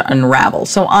start to unravel.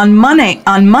 So on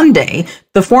Monday,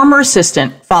 the former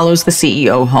assistant follows the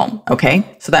CEO home. Okay,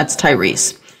 so that's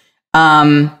Tyrese.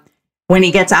 When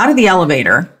he gets out of the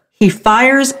elevator, he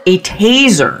fires a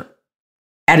taser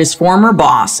at his former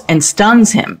boss and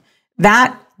stuns him.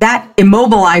 That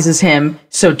immobilizes him.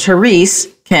 So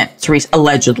Tyrese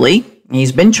allegedly,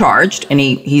 he's been charged and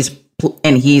he's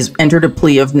entered a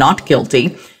plea of not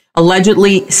guilty,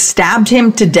 allegedly stabbed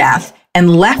him to death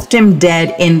and left him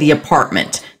dead in the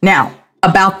apartment. Now,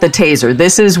 about the taser,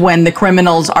 this is when the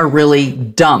criminals are really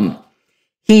dumb.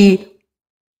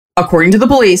 According to the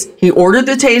police, he ordered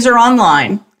the taser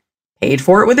online, paid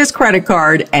for it with his credit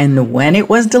card, and when it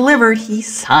was delivered, he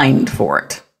signed for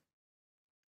it.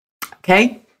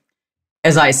 Okay?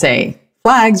 As I say,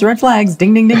 flags, red flags,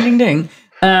 ding, ding, ding, ding,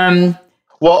 ding.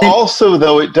 Also,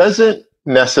 though, it doesn't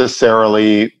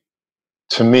necessarily,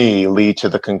 to me, lead to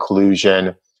the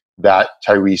conclusion that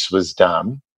Tyrese was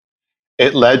dumb.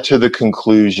 It led to the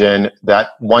conclusion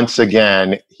that, once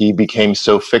again, he became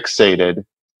so fixated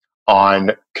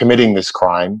on committing this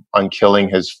crime, on killing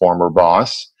his former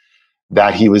boss,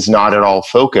 that he was not at all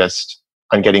focused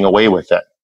on getting away with it.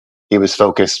 He was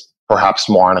focused perhaps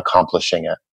more on accomplishing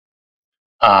it.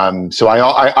 So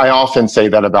I often say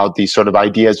that about these sort of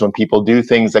ideas when people do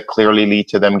things that clearly lead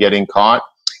to them getting caught.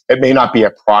 It may not be a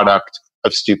product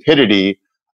of stupidity,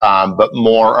 but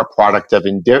more a product of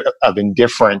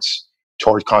indifference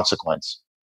toward consequence.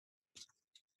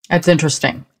 That's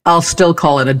interesting. I'll still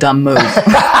call it a dumb move.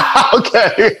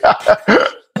 Okay.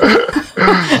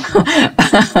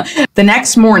 The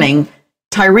next morning,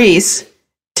 Tyrese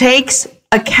takes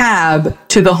a cab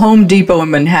to the Home Depot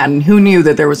in Manhattan. Who knew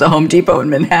that there was a Home Depot in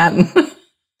Manhattan?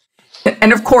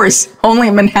 And of course, only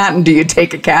in Manhattan do you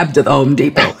take a cab to the Home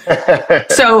Depot.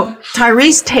 So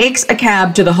Tyrese takes a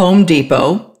cab to the Home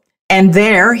Depot, and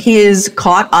there he is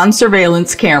caught on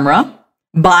surveillance camera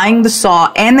buying the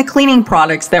saw and the cleaning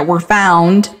products that were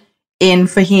found in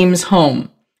Fahim's home.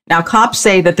 Now, cops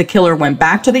say that the killer went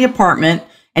back to the apartment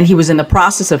and he was in the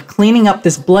process of cleaning up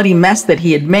this bloody mess that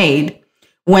he had made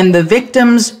when the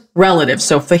victim's relative,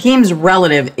 so Fahim's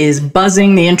relative, is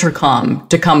buzzing the intercom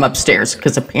to come upstairs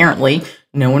because apparently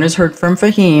no one has heard from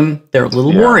Fahim. They're a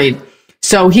little worried.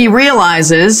 So he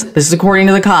realizes, this is according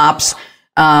to the cops,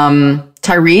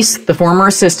 Tyrese, the former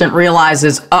assistant,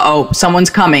 realizes, uh-oh, someone's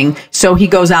coming. So he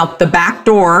goes out the back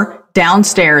door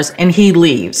downstairs and he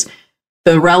leaves.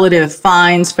 The relative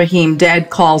finds Fahim dead,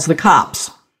 calls the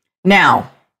cops. Now,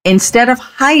 instead of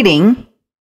hiding,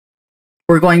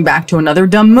 we're going back to another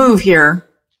dumb move here.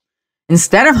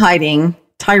 Instead of hiding,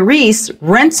 Tyrese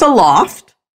rents a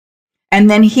loft, and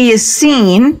then he is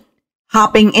seen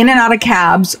hopping in and out of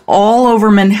cabs all over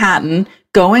Manhattan,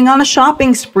 going on a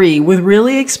shopping spree with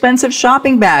really expensive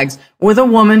shopping bags with a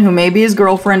woman who may be his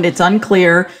girlfriend. It's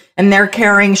unclear. And they're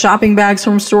carrying shopping bags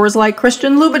from stores like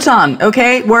Christian Louboutin,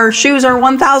 okay, where shoes are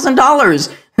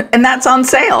 $1,000 and that's on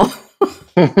sale.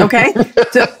 Okay.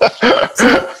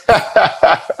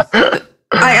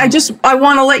 I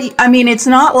want to let you, I mean, it's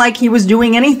not like he was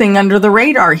doing anything under the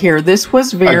radar here. This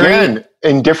was very. Again,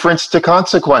 indifference to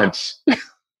consequence.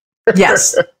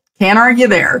 Yes. Can't argue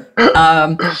there.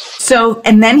 And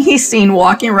then he's seen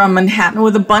walking around Manhattan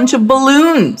with a bunch of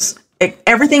balloons.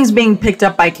 Everything's being picked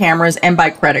up by cameras and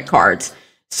by credit cards.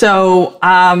 So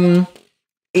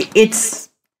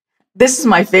this is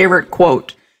my favorite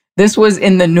quote. This was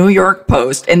in the New York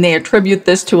Post, and they attribute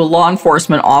this to a law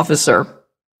enforcement officer.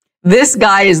 This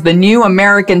guy is the new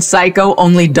American Psycho,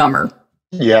 only dumber.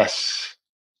 Yes.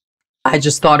 I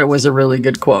just thought it was a really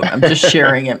good quote. I'm just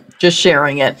sharing it.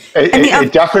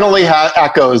 It definitely has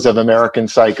echoes of American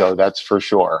Psycho, that's for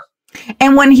sure.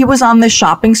 And when he was on the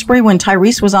shopping spree, when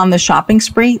Tyrese was on the shopping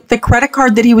spree, the credit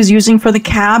card that he was using for the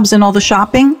cabs and all the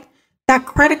shopping, that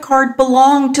credit card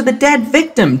belonged to the dead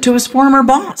victim, to his former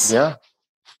boss. Yeah.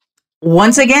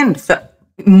 Once again,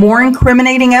 more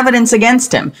incriminating evidence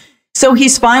against him. So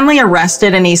he's finally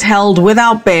arrested and he's held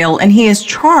without bail, and he is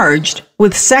charged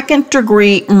with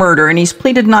second-degree murder, and he's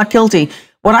pleaded not guilty.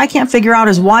 What I can't figure out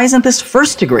is, why isn't this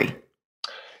first degree?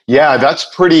 Yeah, that's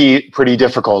pretty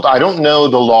difficult. I don't know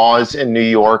the laws in New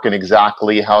York and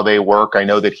exactly how they work. I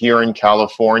know that here in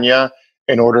California,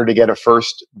 in order to get a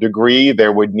first degree,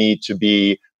 there would need to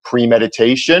be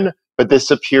premeditation, but this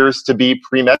appears to be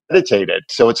premeditated.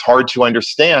 So it's hard to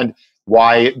understand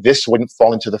why this wouldn't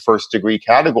fall into the first degree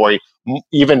category.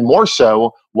 Even more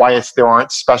so, why there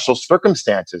aren't special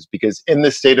circumstances, because in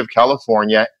the state of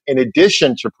California, in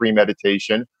addition to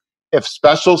premeditation, if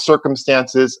special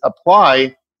circumstances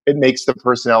apply, it makes the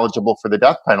person eligible for the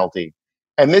death penalty.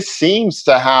 And this seems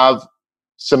to have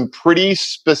some pretty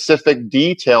specific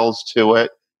details to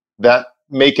it that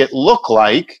make it look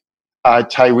like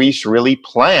Tyrese really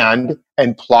planned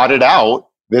and plotted out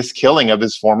this killing of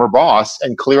his former boss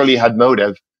and clearly had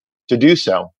motive to do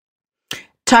so.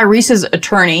 Tyrese's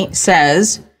attorney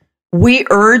says, "We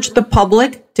urge the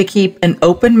public to keep an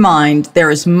open mind. There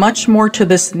is much more to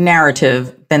this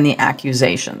narrative than the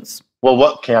accusations." Well,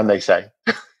 what can they say?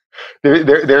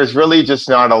 There's really just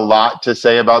not a lot to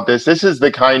say about this. This is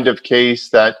the kind of case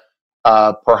that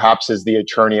perhaps as the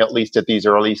attorney, at least at these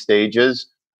early stages,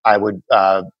 I would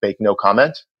make no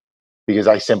comment, because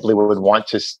I simply would want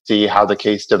to see how the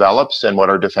case develops and what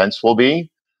our defense will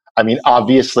be. I mean,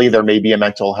 obviously, there may be a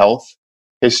mental health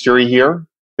history here.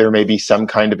 There may be some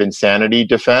kind of insanity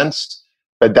defense,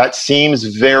 but that seems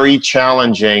very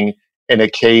challenging in a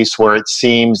case where it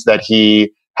seems that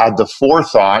he had the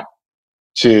forethought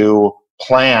to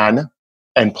plan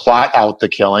and plot out the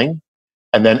killing.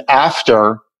 And then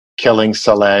after killing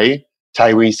Saleh,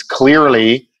 Tyrese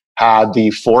clearly had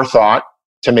the forethought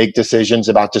to make decisions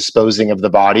about disposing of the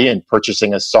body and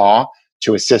purchasing a saw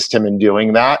to assist him in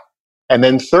doing that. And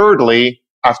then thirdly,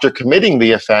 after committing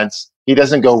the offense, he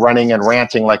doesn't go running and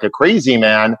ranting like a crazy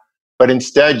man, but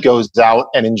instead goes out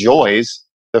and enjoys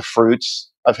the fruits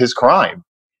of his crime.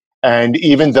 And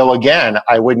even though, again,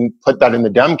 I wouldn't put that in the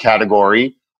dumb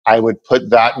category, I would put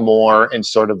that more in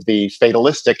sort of the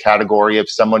fatalistic category of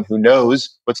someone who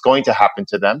knows what's going to happen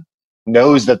to them,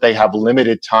 knows that they have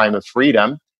limited time of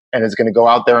freedom, and is going to go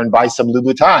out there and buy some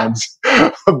Louboutins,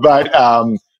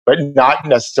 but not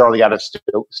necessarily out of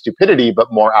stupidity,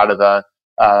 but more out of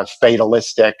a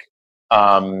fatalistic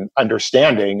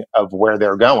understanding of where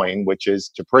they're going, which is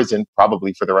to prison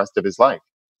probably for the rest of his life.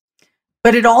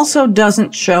 But it also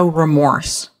doesn't show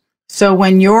remorse. So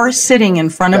when you're sitting in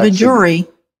front of a jury,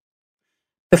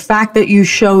 the fact that you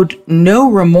showed no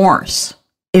remorse,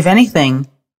 if anything,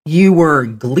 you were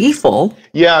gleeful.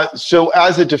 Yeah. So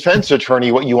as a defense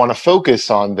attorney, what you want to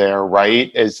focus on there, right,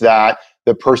 is that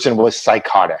the person was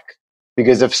psychotic.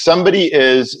 Because if somebody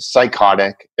is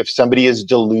psychotic, if somebody is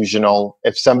delusional,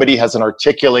 if somebody has an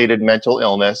articulated mental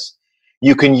illness,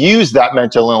 you can use that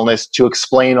mental illness to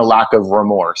explain a lack of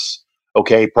remorse.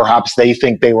 Okay, perhaps they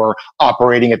think they were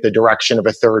operating at the direction of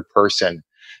a third person.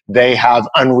 They have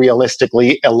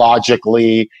unrealistically,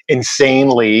 illogically,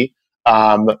 insanely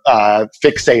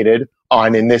fixated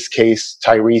on, in this case,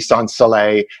 Tyrese on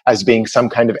Soleil as being some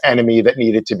kind of enemy that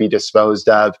needed to be disposed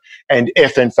of. And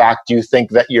if, in fact, you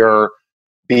think that you're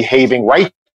behaving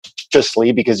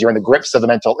righteously because you're in the grips of a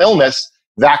mental illness,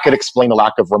 that could explain the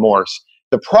lack of remorse.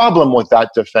 The problem with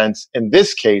that defense in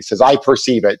this case, as I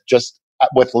perceive it, just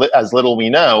with as little we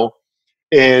know,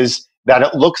 is that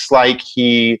it looks like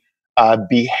he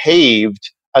behaved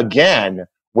again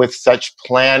with such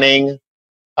planning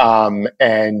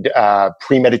and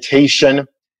premeditation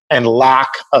and lack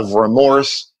of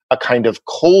remorse, a kind of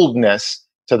coldness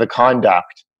to the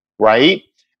conduct, right?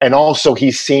 And also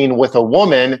he's seen with a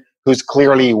woman who's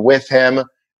clearly with him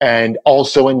and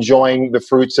also enjoying the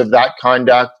fruits of that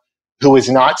conduct, who is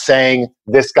not saying,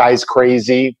 this guy's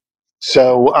crazy.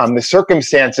 So the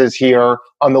circumstances here,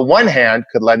 on the one hand,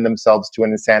 could lend themselves to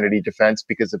an insanity defense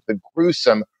because of the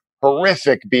gruesome,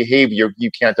 horrific behavior.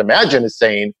 You can't imagine a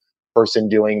sane person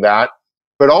doing that,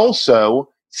 but also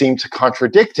seem to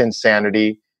contradict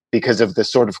insanity because of the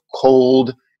sort of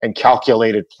cold and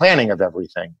calculated planning of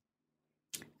everything.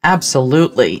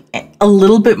 Absolutely. A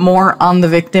little bit more on the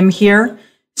victim here.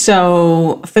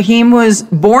 So Fahim was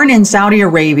born in Saudi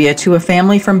Arabia to a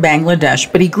family from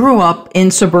Bangladesh, but he grew up in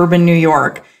suburban New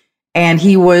York, and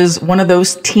he was one of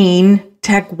those teen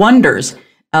tech wonders.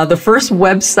 The first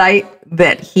website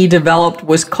that he developed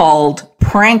was called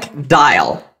Prank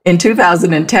Dial in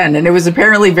 2010, and it was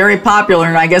apparently very popular.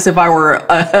 And I guess if I were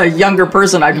a younger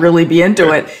person, I'd really be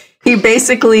into it. He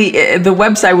basically, the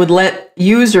website would let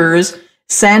users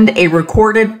send a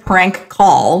recorded prank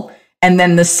call, and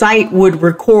then the site would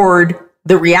record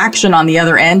the reaction on the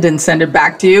other end and send it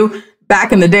back to you.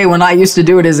 Back in the day when I used to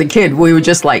do it as a kid, we would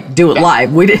just like do it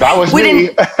live. That was me.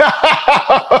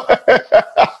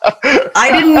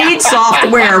 I didn't need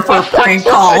software for a prank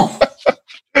call.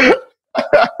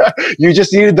 You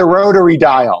just needed the rotary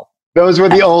dial. Those were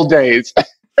the old days.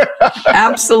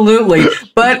 Absolutely.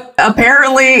 But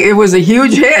apparently it was a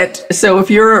huge hit. So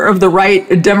if you're of the right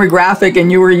demographic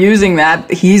and you were using that,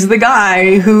 he's the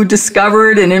guy who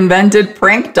discovered and invented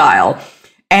Prank Dial.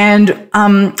 And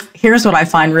here's what I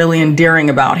find really endearing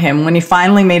about him. When he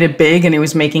finally made it big and he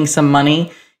was making some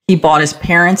money, he bought his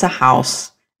parents a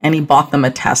house and he bought them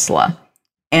a Tesla.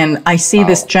 And I see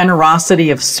this generosity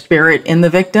of spirit in the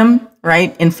victim,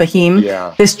 right? In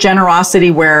Fahim, this generosity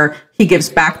where he gives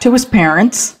back to his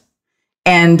parents.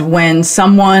 And when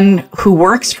someone who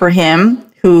works for him,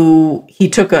 who he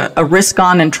took a risk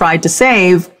on and tried to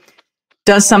save,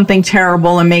 does something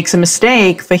terrible and makes a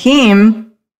mistake,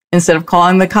 Fahim, instead of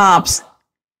calling the cops,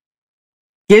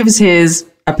 gives his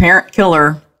apparent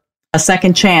killer a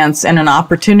second chance and an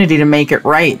opportunity to make it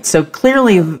right. So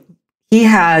clearly he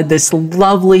had this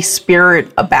lovely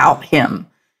spirit about him.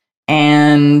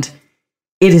 And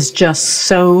it is just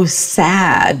so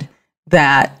sad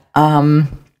that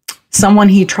someone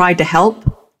he tried to help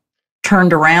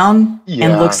turned around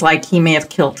and looks like he may have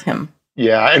killed him.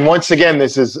 Yeah. And once again,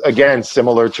 this is, again,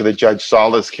 similar to the Judge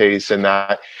Salas case in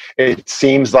that it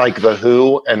seems like the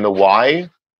who and the why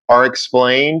are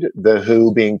explained, the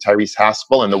who being Tyrese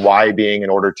Haspel and the why being in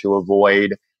order to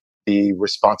avoid the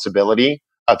responsibility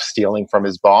of stealing from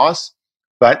his boss.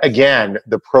 But again,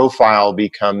 the profile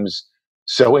becomes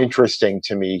so interesting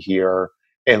to me here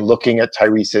in looking at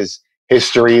Tyrese's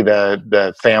history,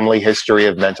 the family history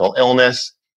of mental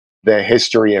illness, the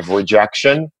history of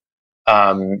rejection,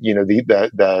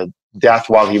 the death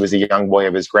while he was a young boy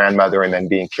of his grandmother and then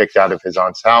being kicked out of his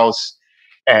aunt's house,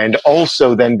 and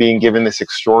also then being given this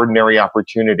extraordinary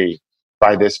opportunity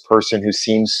by this person who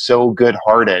seems so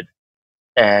good-hearted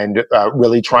and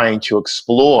really trying to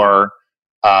explore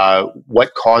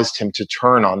what caused him to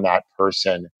turn on that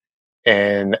person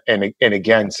and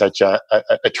again, such a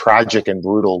tragic and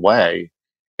brutal way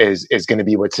is going to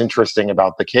be what's interesting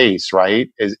about the case, right?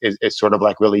 Is sort of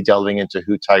like really delving into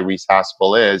who Tyrese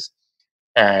Haspel is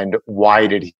and why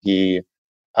did he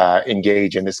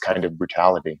engage in this kind of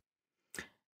brutality.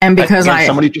 And because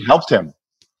somebody helped him.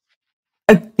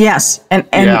 Yes. And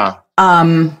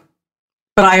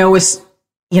but I always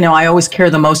care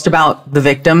the most about the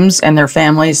victims and their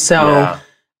families. So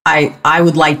I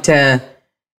would like to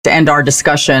end our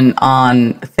discussion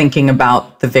on thinking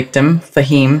about the victim,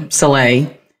 Fahim Saleh,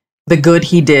 the good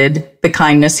he did, the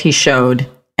kindness he showed,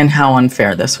 and how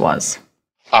unfair this was.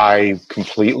 I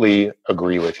completely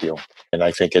agree with you. And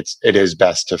I think it is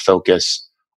best to focus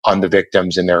on the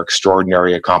victims and their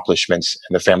extraordinary accomplishments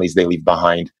and the families they leave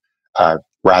behind,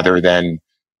 rather than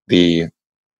the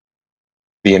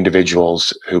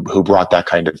individuals who brought that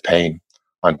kind of pain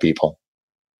on people.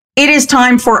 It is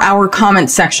time for our comment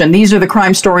section. These are the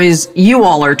crime stories you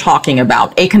all are talking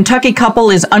about. A Kentucky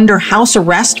couple is under house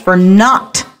arrest for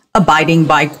not abiding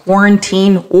by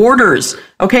quarantine orders.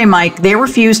 Okay, Mike, they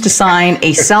refused to sign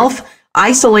a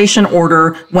self-isolation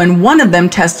order when one of them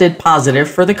tested positive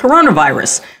for the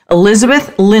coronavirus.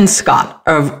 Elizabeth Linscott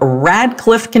of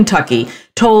Radcliffe, Kentucky,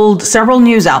 told several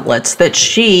news outlets that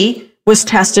she was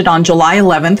tested on July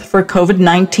 11th for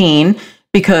COVID-19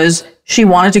 because she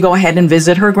wanted to go ahead and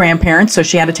visit her grandparents, so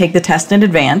she had to take the test in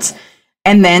advance.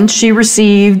 And then she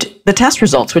received the test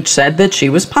results, which said that she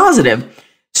was positive.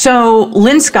 So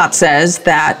Linscott says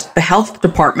that the health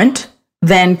department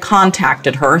then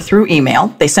contacted her through email.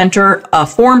 They sent her a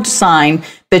form to sign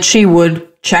that she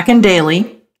would check in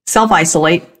daily,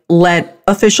 self-isolate, let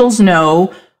officials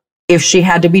know if she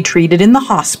had to be treated in the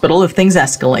hospital if things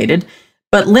escalated.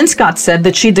 But Linscott said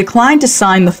that she declined to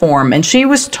sign the form, and she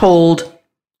was told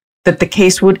that the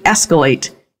case would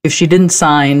escalate if she didn't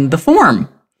sign the form.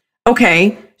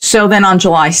 Okay, so then on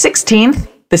July 16th,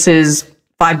 this is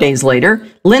 5 days later,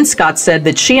 Linscott said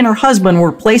that she and her husband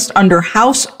were placed under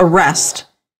house arrest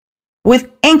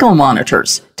with ankle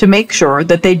monitors to make sure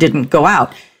that they didn't go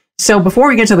out. So before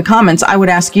we get to the comments, I would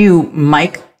ask you,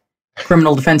 Mike,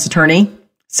 criminal defense attorney,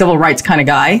 civil rights kind of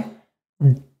guy,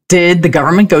 did the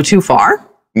government go too far?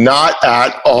 Not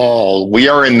at all. We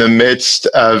are in the midst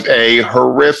of a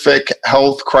horrific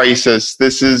health crisis.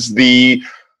 This is the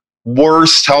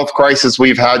worst health crisis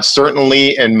we've had,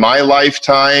 certainly in my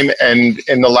lifetime and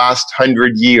in the last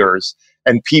 100 years.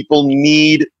 And people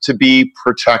need to be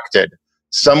protected.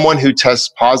 Someone who tests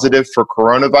positive for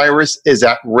coronavirus is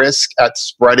at risk at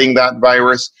spreading that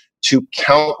virus to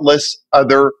countless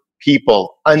other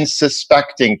people,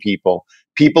 unsuspecting people,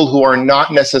 people who are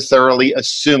not necessarily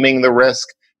assuming the risk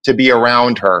to be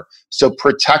around her. So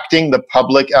protecting the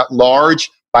public at large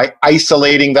by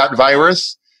isolating that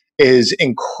virus is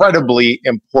incredibly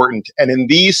important. And in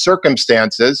these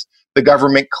circumstances, the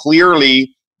government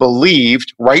clearly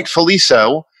believed, rightfully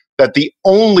so, that the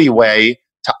only way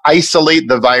to isolate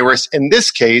the virus in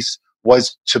this case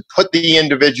was to put the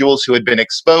individuals who had been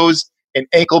exposed in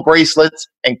ankle bracelets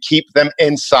and keep them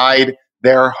inside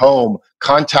their home.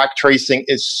 Contact tracing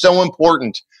is so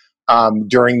important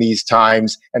during these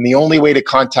times. And the only way to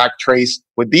contact trace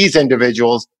with these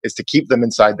individuals is to keep them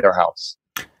inside their house.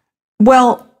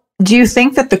 Well, do you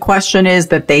think that the question is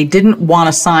that they didn't want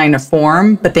to sign a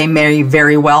form, but they may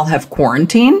very well have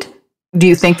quarantined? Do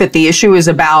you think that the issue is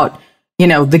about,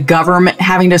 the government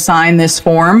having to sign this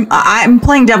form? I'm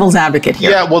playing devil's advocate here.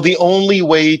 Yeah, well, the only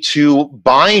way to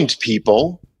bind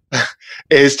people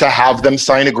is to have them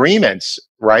sign agreements,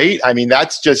 right? I mean,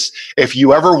 that's just, if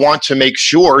you ever want to make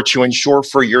sure to ensure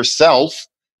for yourself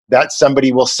that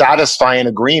somebody will satisfy an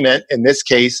agreement, in this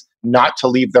case, not to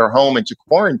leave their home and to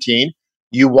quarantine,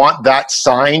 you want that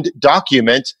signed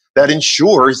document that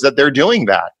ensures that they're doing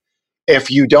that. If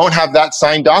you don't have that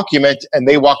signed document and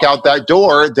they walk out that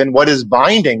door, then what is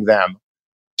binding them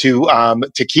to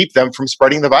keep them from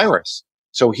spreading the virus?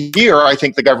 So here, I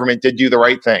think the government did do the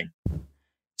right thing.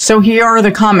 So here are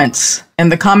the comments,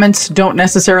 and the comments don't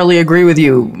necessarily agree with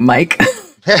you, Mike.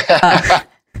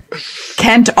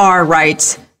 Kent R.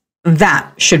 writes,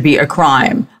 that should be a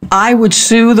crime. I would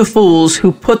sue the fools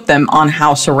who put them on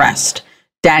house arrest.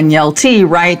 Danielle T.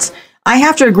 writes, I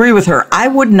have to agree with her. I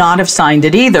would not have signed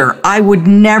it either. I would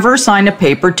never sign a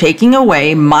paper taking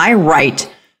away my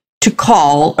right to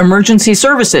call emergency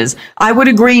services. I would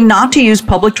agree not to use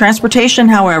public transportation,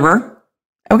 however.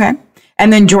 Okay.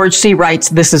 And then George C. writes,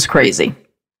 this is crazy.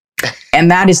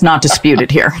 And that is not disputed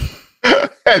here.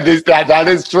 That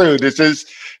is true. This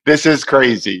is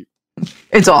crazy.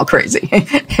 It's all crazy.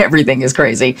 Everything is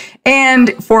crazy.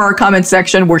 And for our comment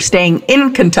section, we're staying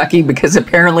in Kentucky because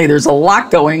apparently there's a lot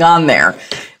going on there.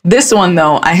 This one,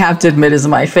 though, I have to admit is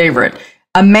my favorite.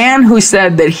 A man who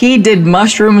said that he did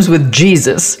mushrooms with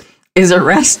Jesus is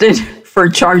arrested for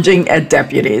charging at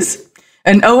deputies.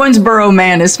 An Owensboro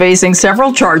man is facing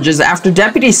several charges after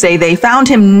deputies say they found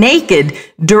him naked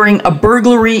during a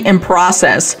burglary in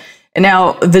process.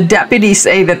 Now, the deputies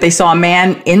say that they saw a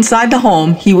man inside the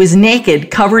home. He was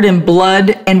naked, covered in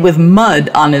blood, and with mud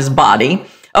on his body.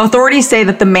 Authorities say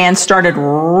that the man started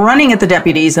running at the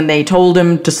deputies, and they told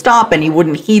him to stop, and he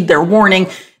wouldn't heed their warning.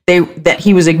 That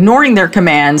he was ignoring their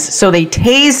commands, so they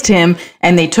tased him,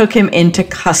 and they took him into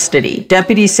custody.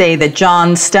 Deputies say that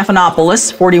John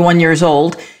Stephanopoulos, 41 years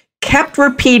old, kept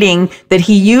repeating that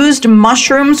he used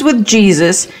mushrooms with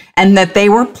Jesus and that they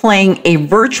were playing a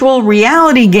virtual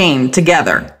reality game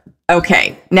together.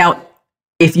 Okay, now,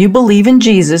 if you believe in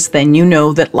Jesus, then you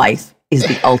know that life is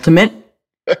the ultimate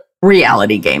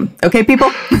reality game. Okay,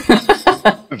 people?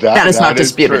 that is not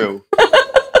disputed. True.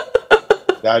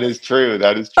 That is true.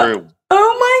 That is true.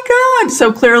 Oh my God.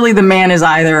 So clearly the man is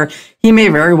either He may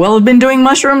very well have been doing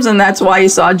mushrooms, and that's why he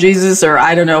saw Jesus, or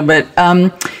I don't know. But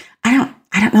I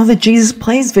don't know that Jesus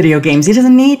plays video games. He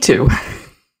doesn't need to.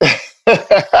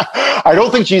 I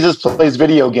don't think Jesus plays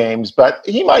video games, but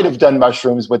he might have done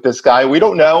mushrooms with this guy. We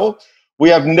don't know. We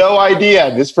have no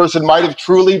idea. This person might have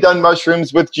truly done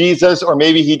mushrooms with Jesus, or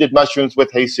maybe he did mushrooms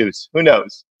with Jesus. Who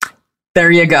knows?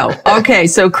 There you go. Okay,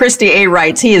 so Christy A.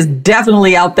 writes, he is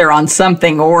definitely out there on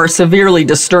something or severely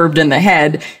disturbed in the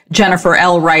head. Jennifer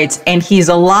L. writes, and he's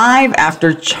alive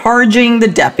after charging the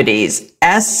deputies.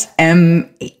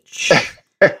 SMH.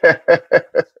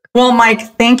 Well,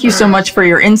 Mike, thank you so much for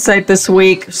your insight this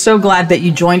week. So glad that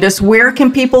you joined us. Where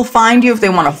can people find you if they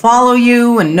want to follow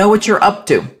you and know what you're up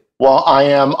to? Well, I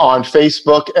am on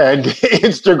Facebook and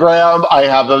Instagram. I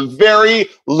have a very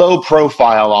low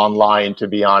profile online, to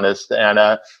be honest. And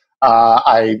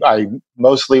I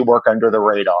mostly work under the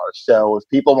radar. So if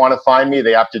people want to find me,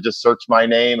 they have to just search my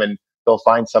name and they'll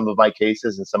find some of my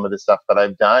cases and some of the stuff that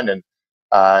I've done. And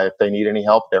if they need any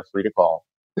help, they're free to call.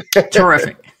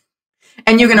 Terrific.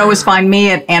 And you can always find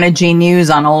me at Anna G News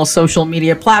on all social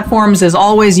media platforms. As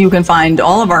always, you can find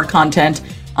all of our content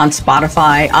on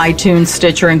Spotify, iTunes,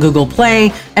 Stitcher, and Google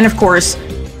Play. And of course,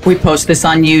 we post this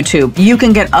on YouTube. You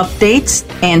can get updates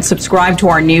and subscribe to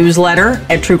our newsletter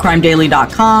at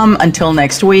truecrimedaily.com. Until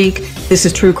next week, this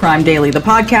is True Crime Daily, the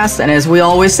podcast. And as we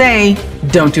always say,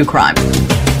 don't do crime.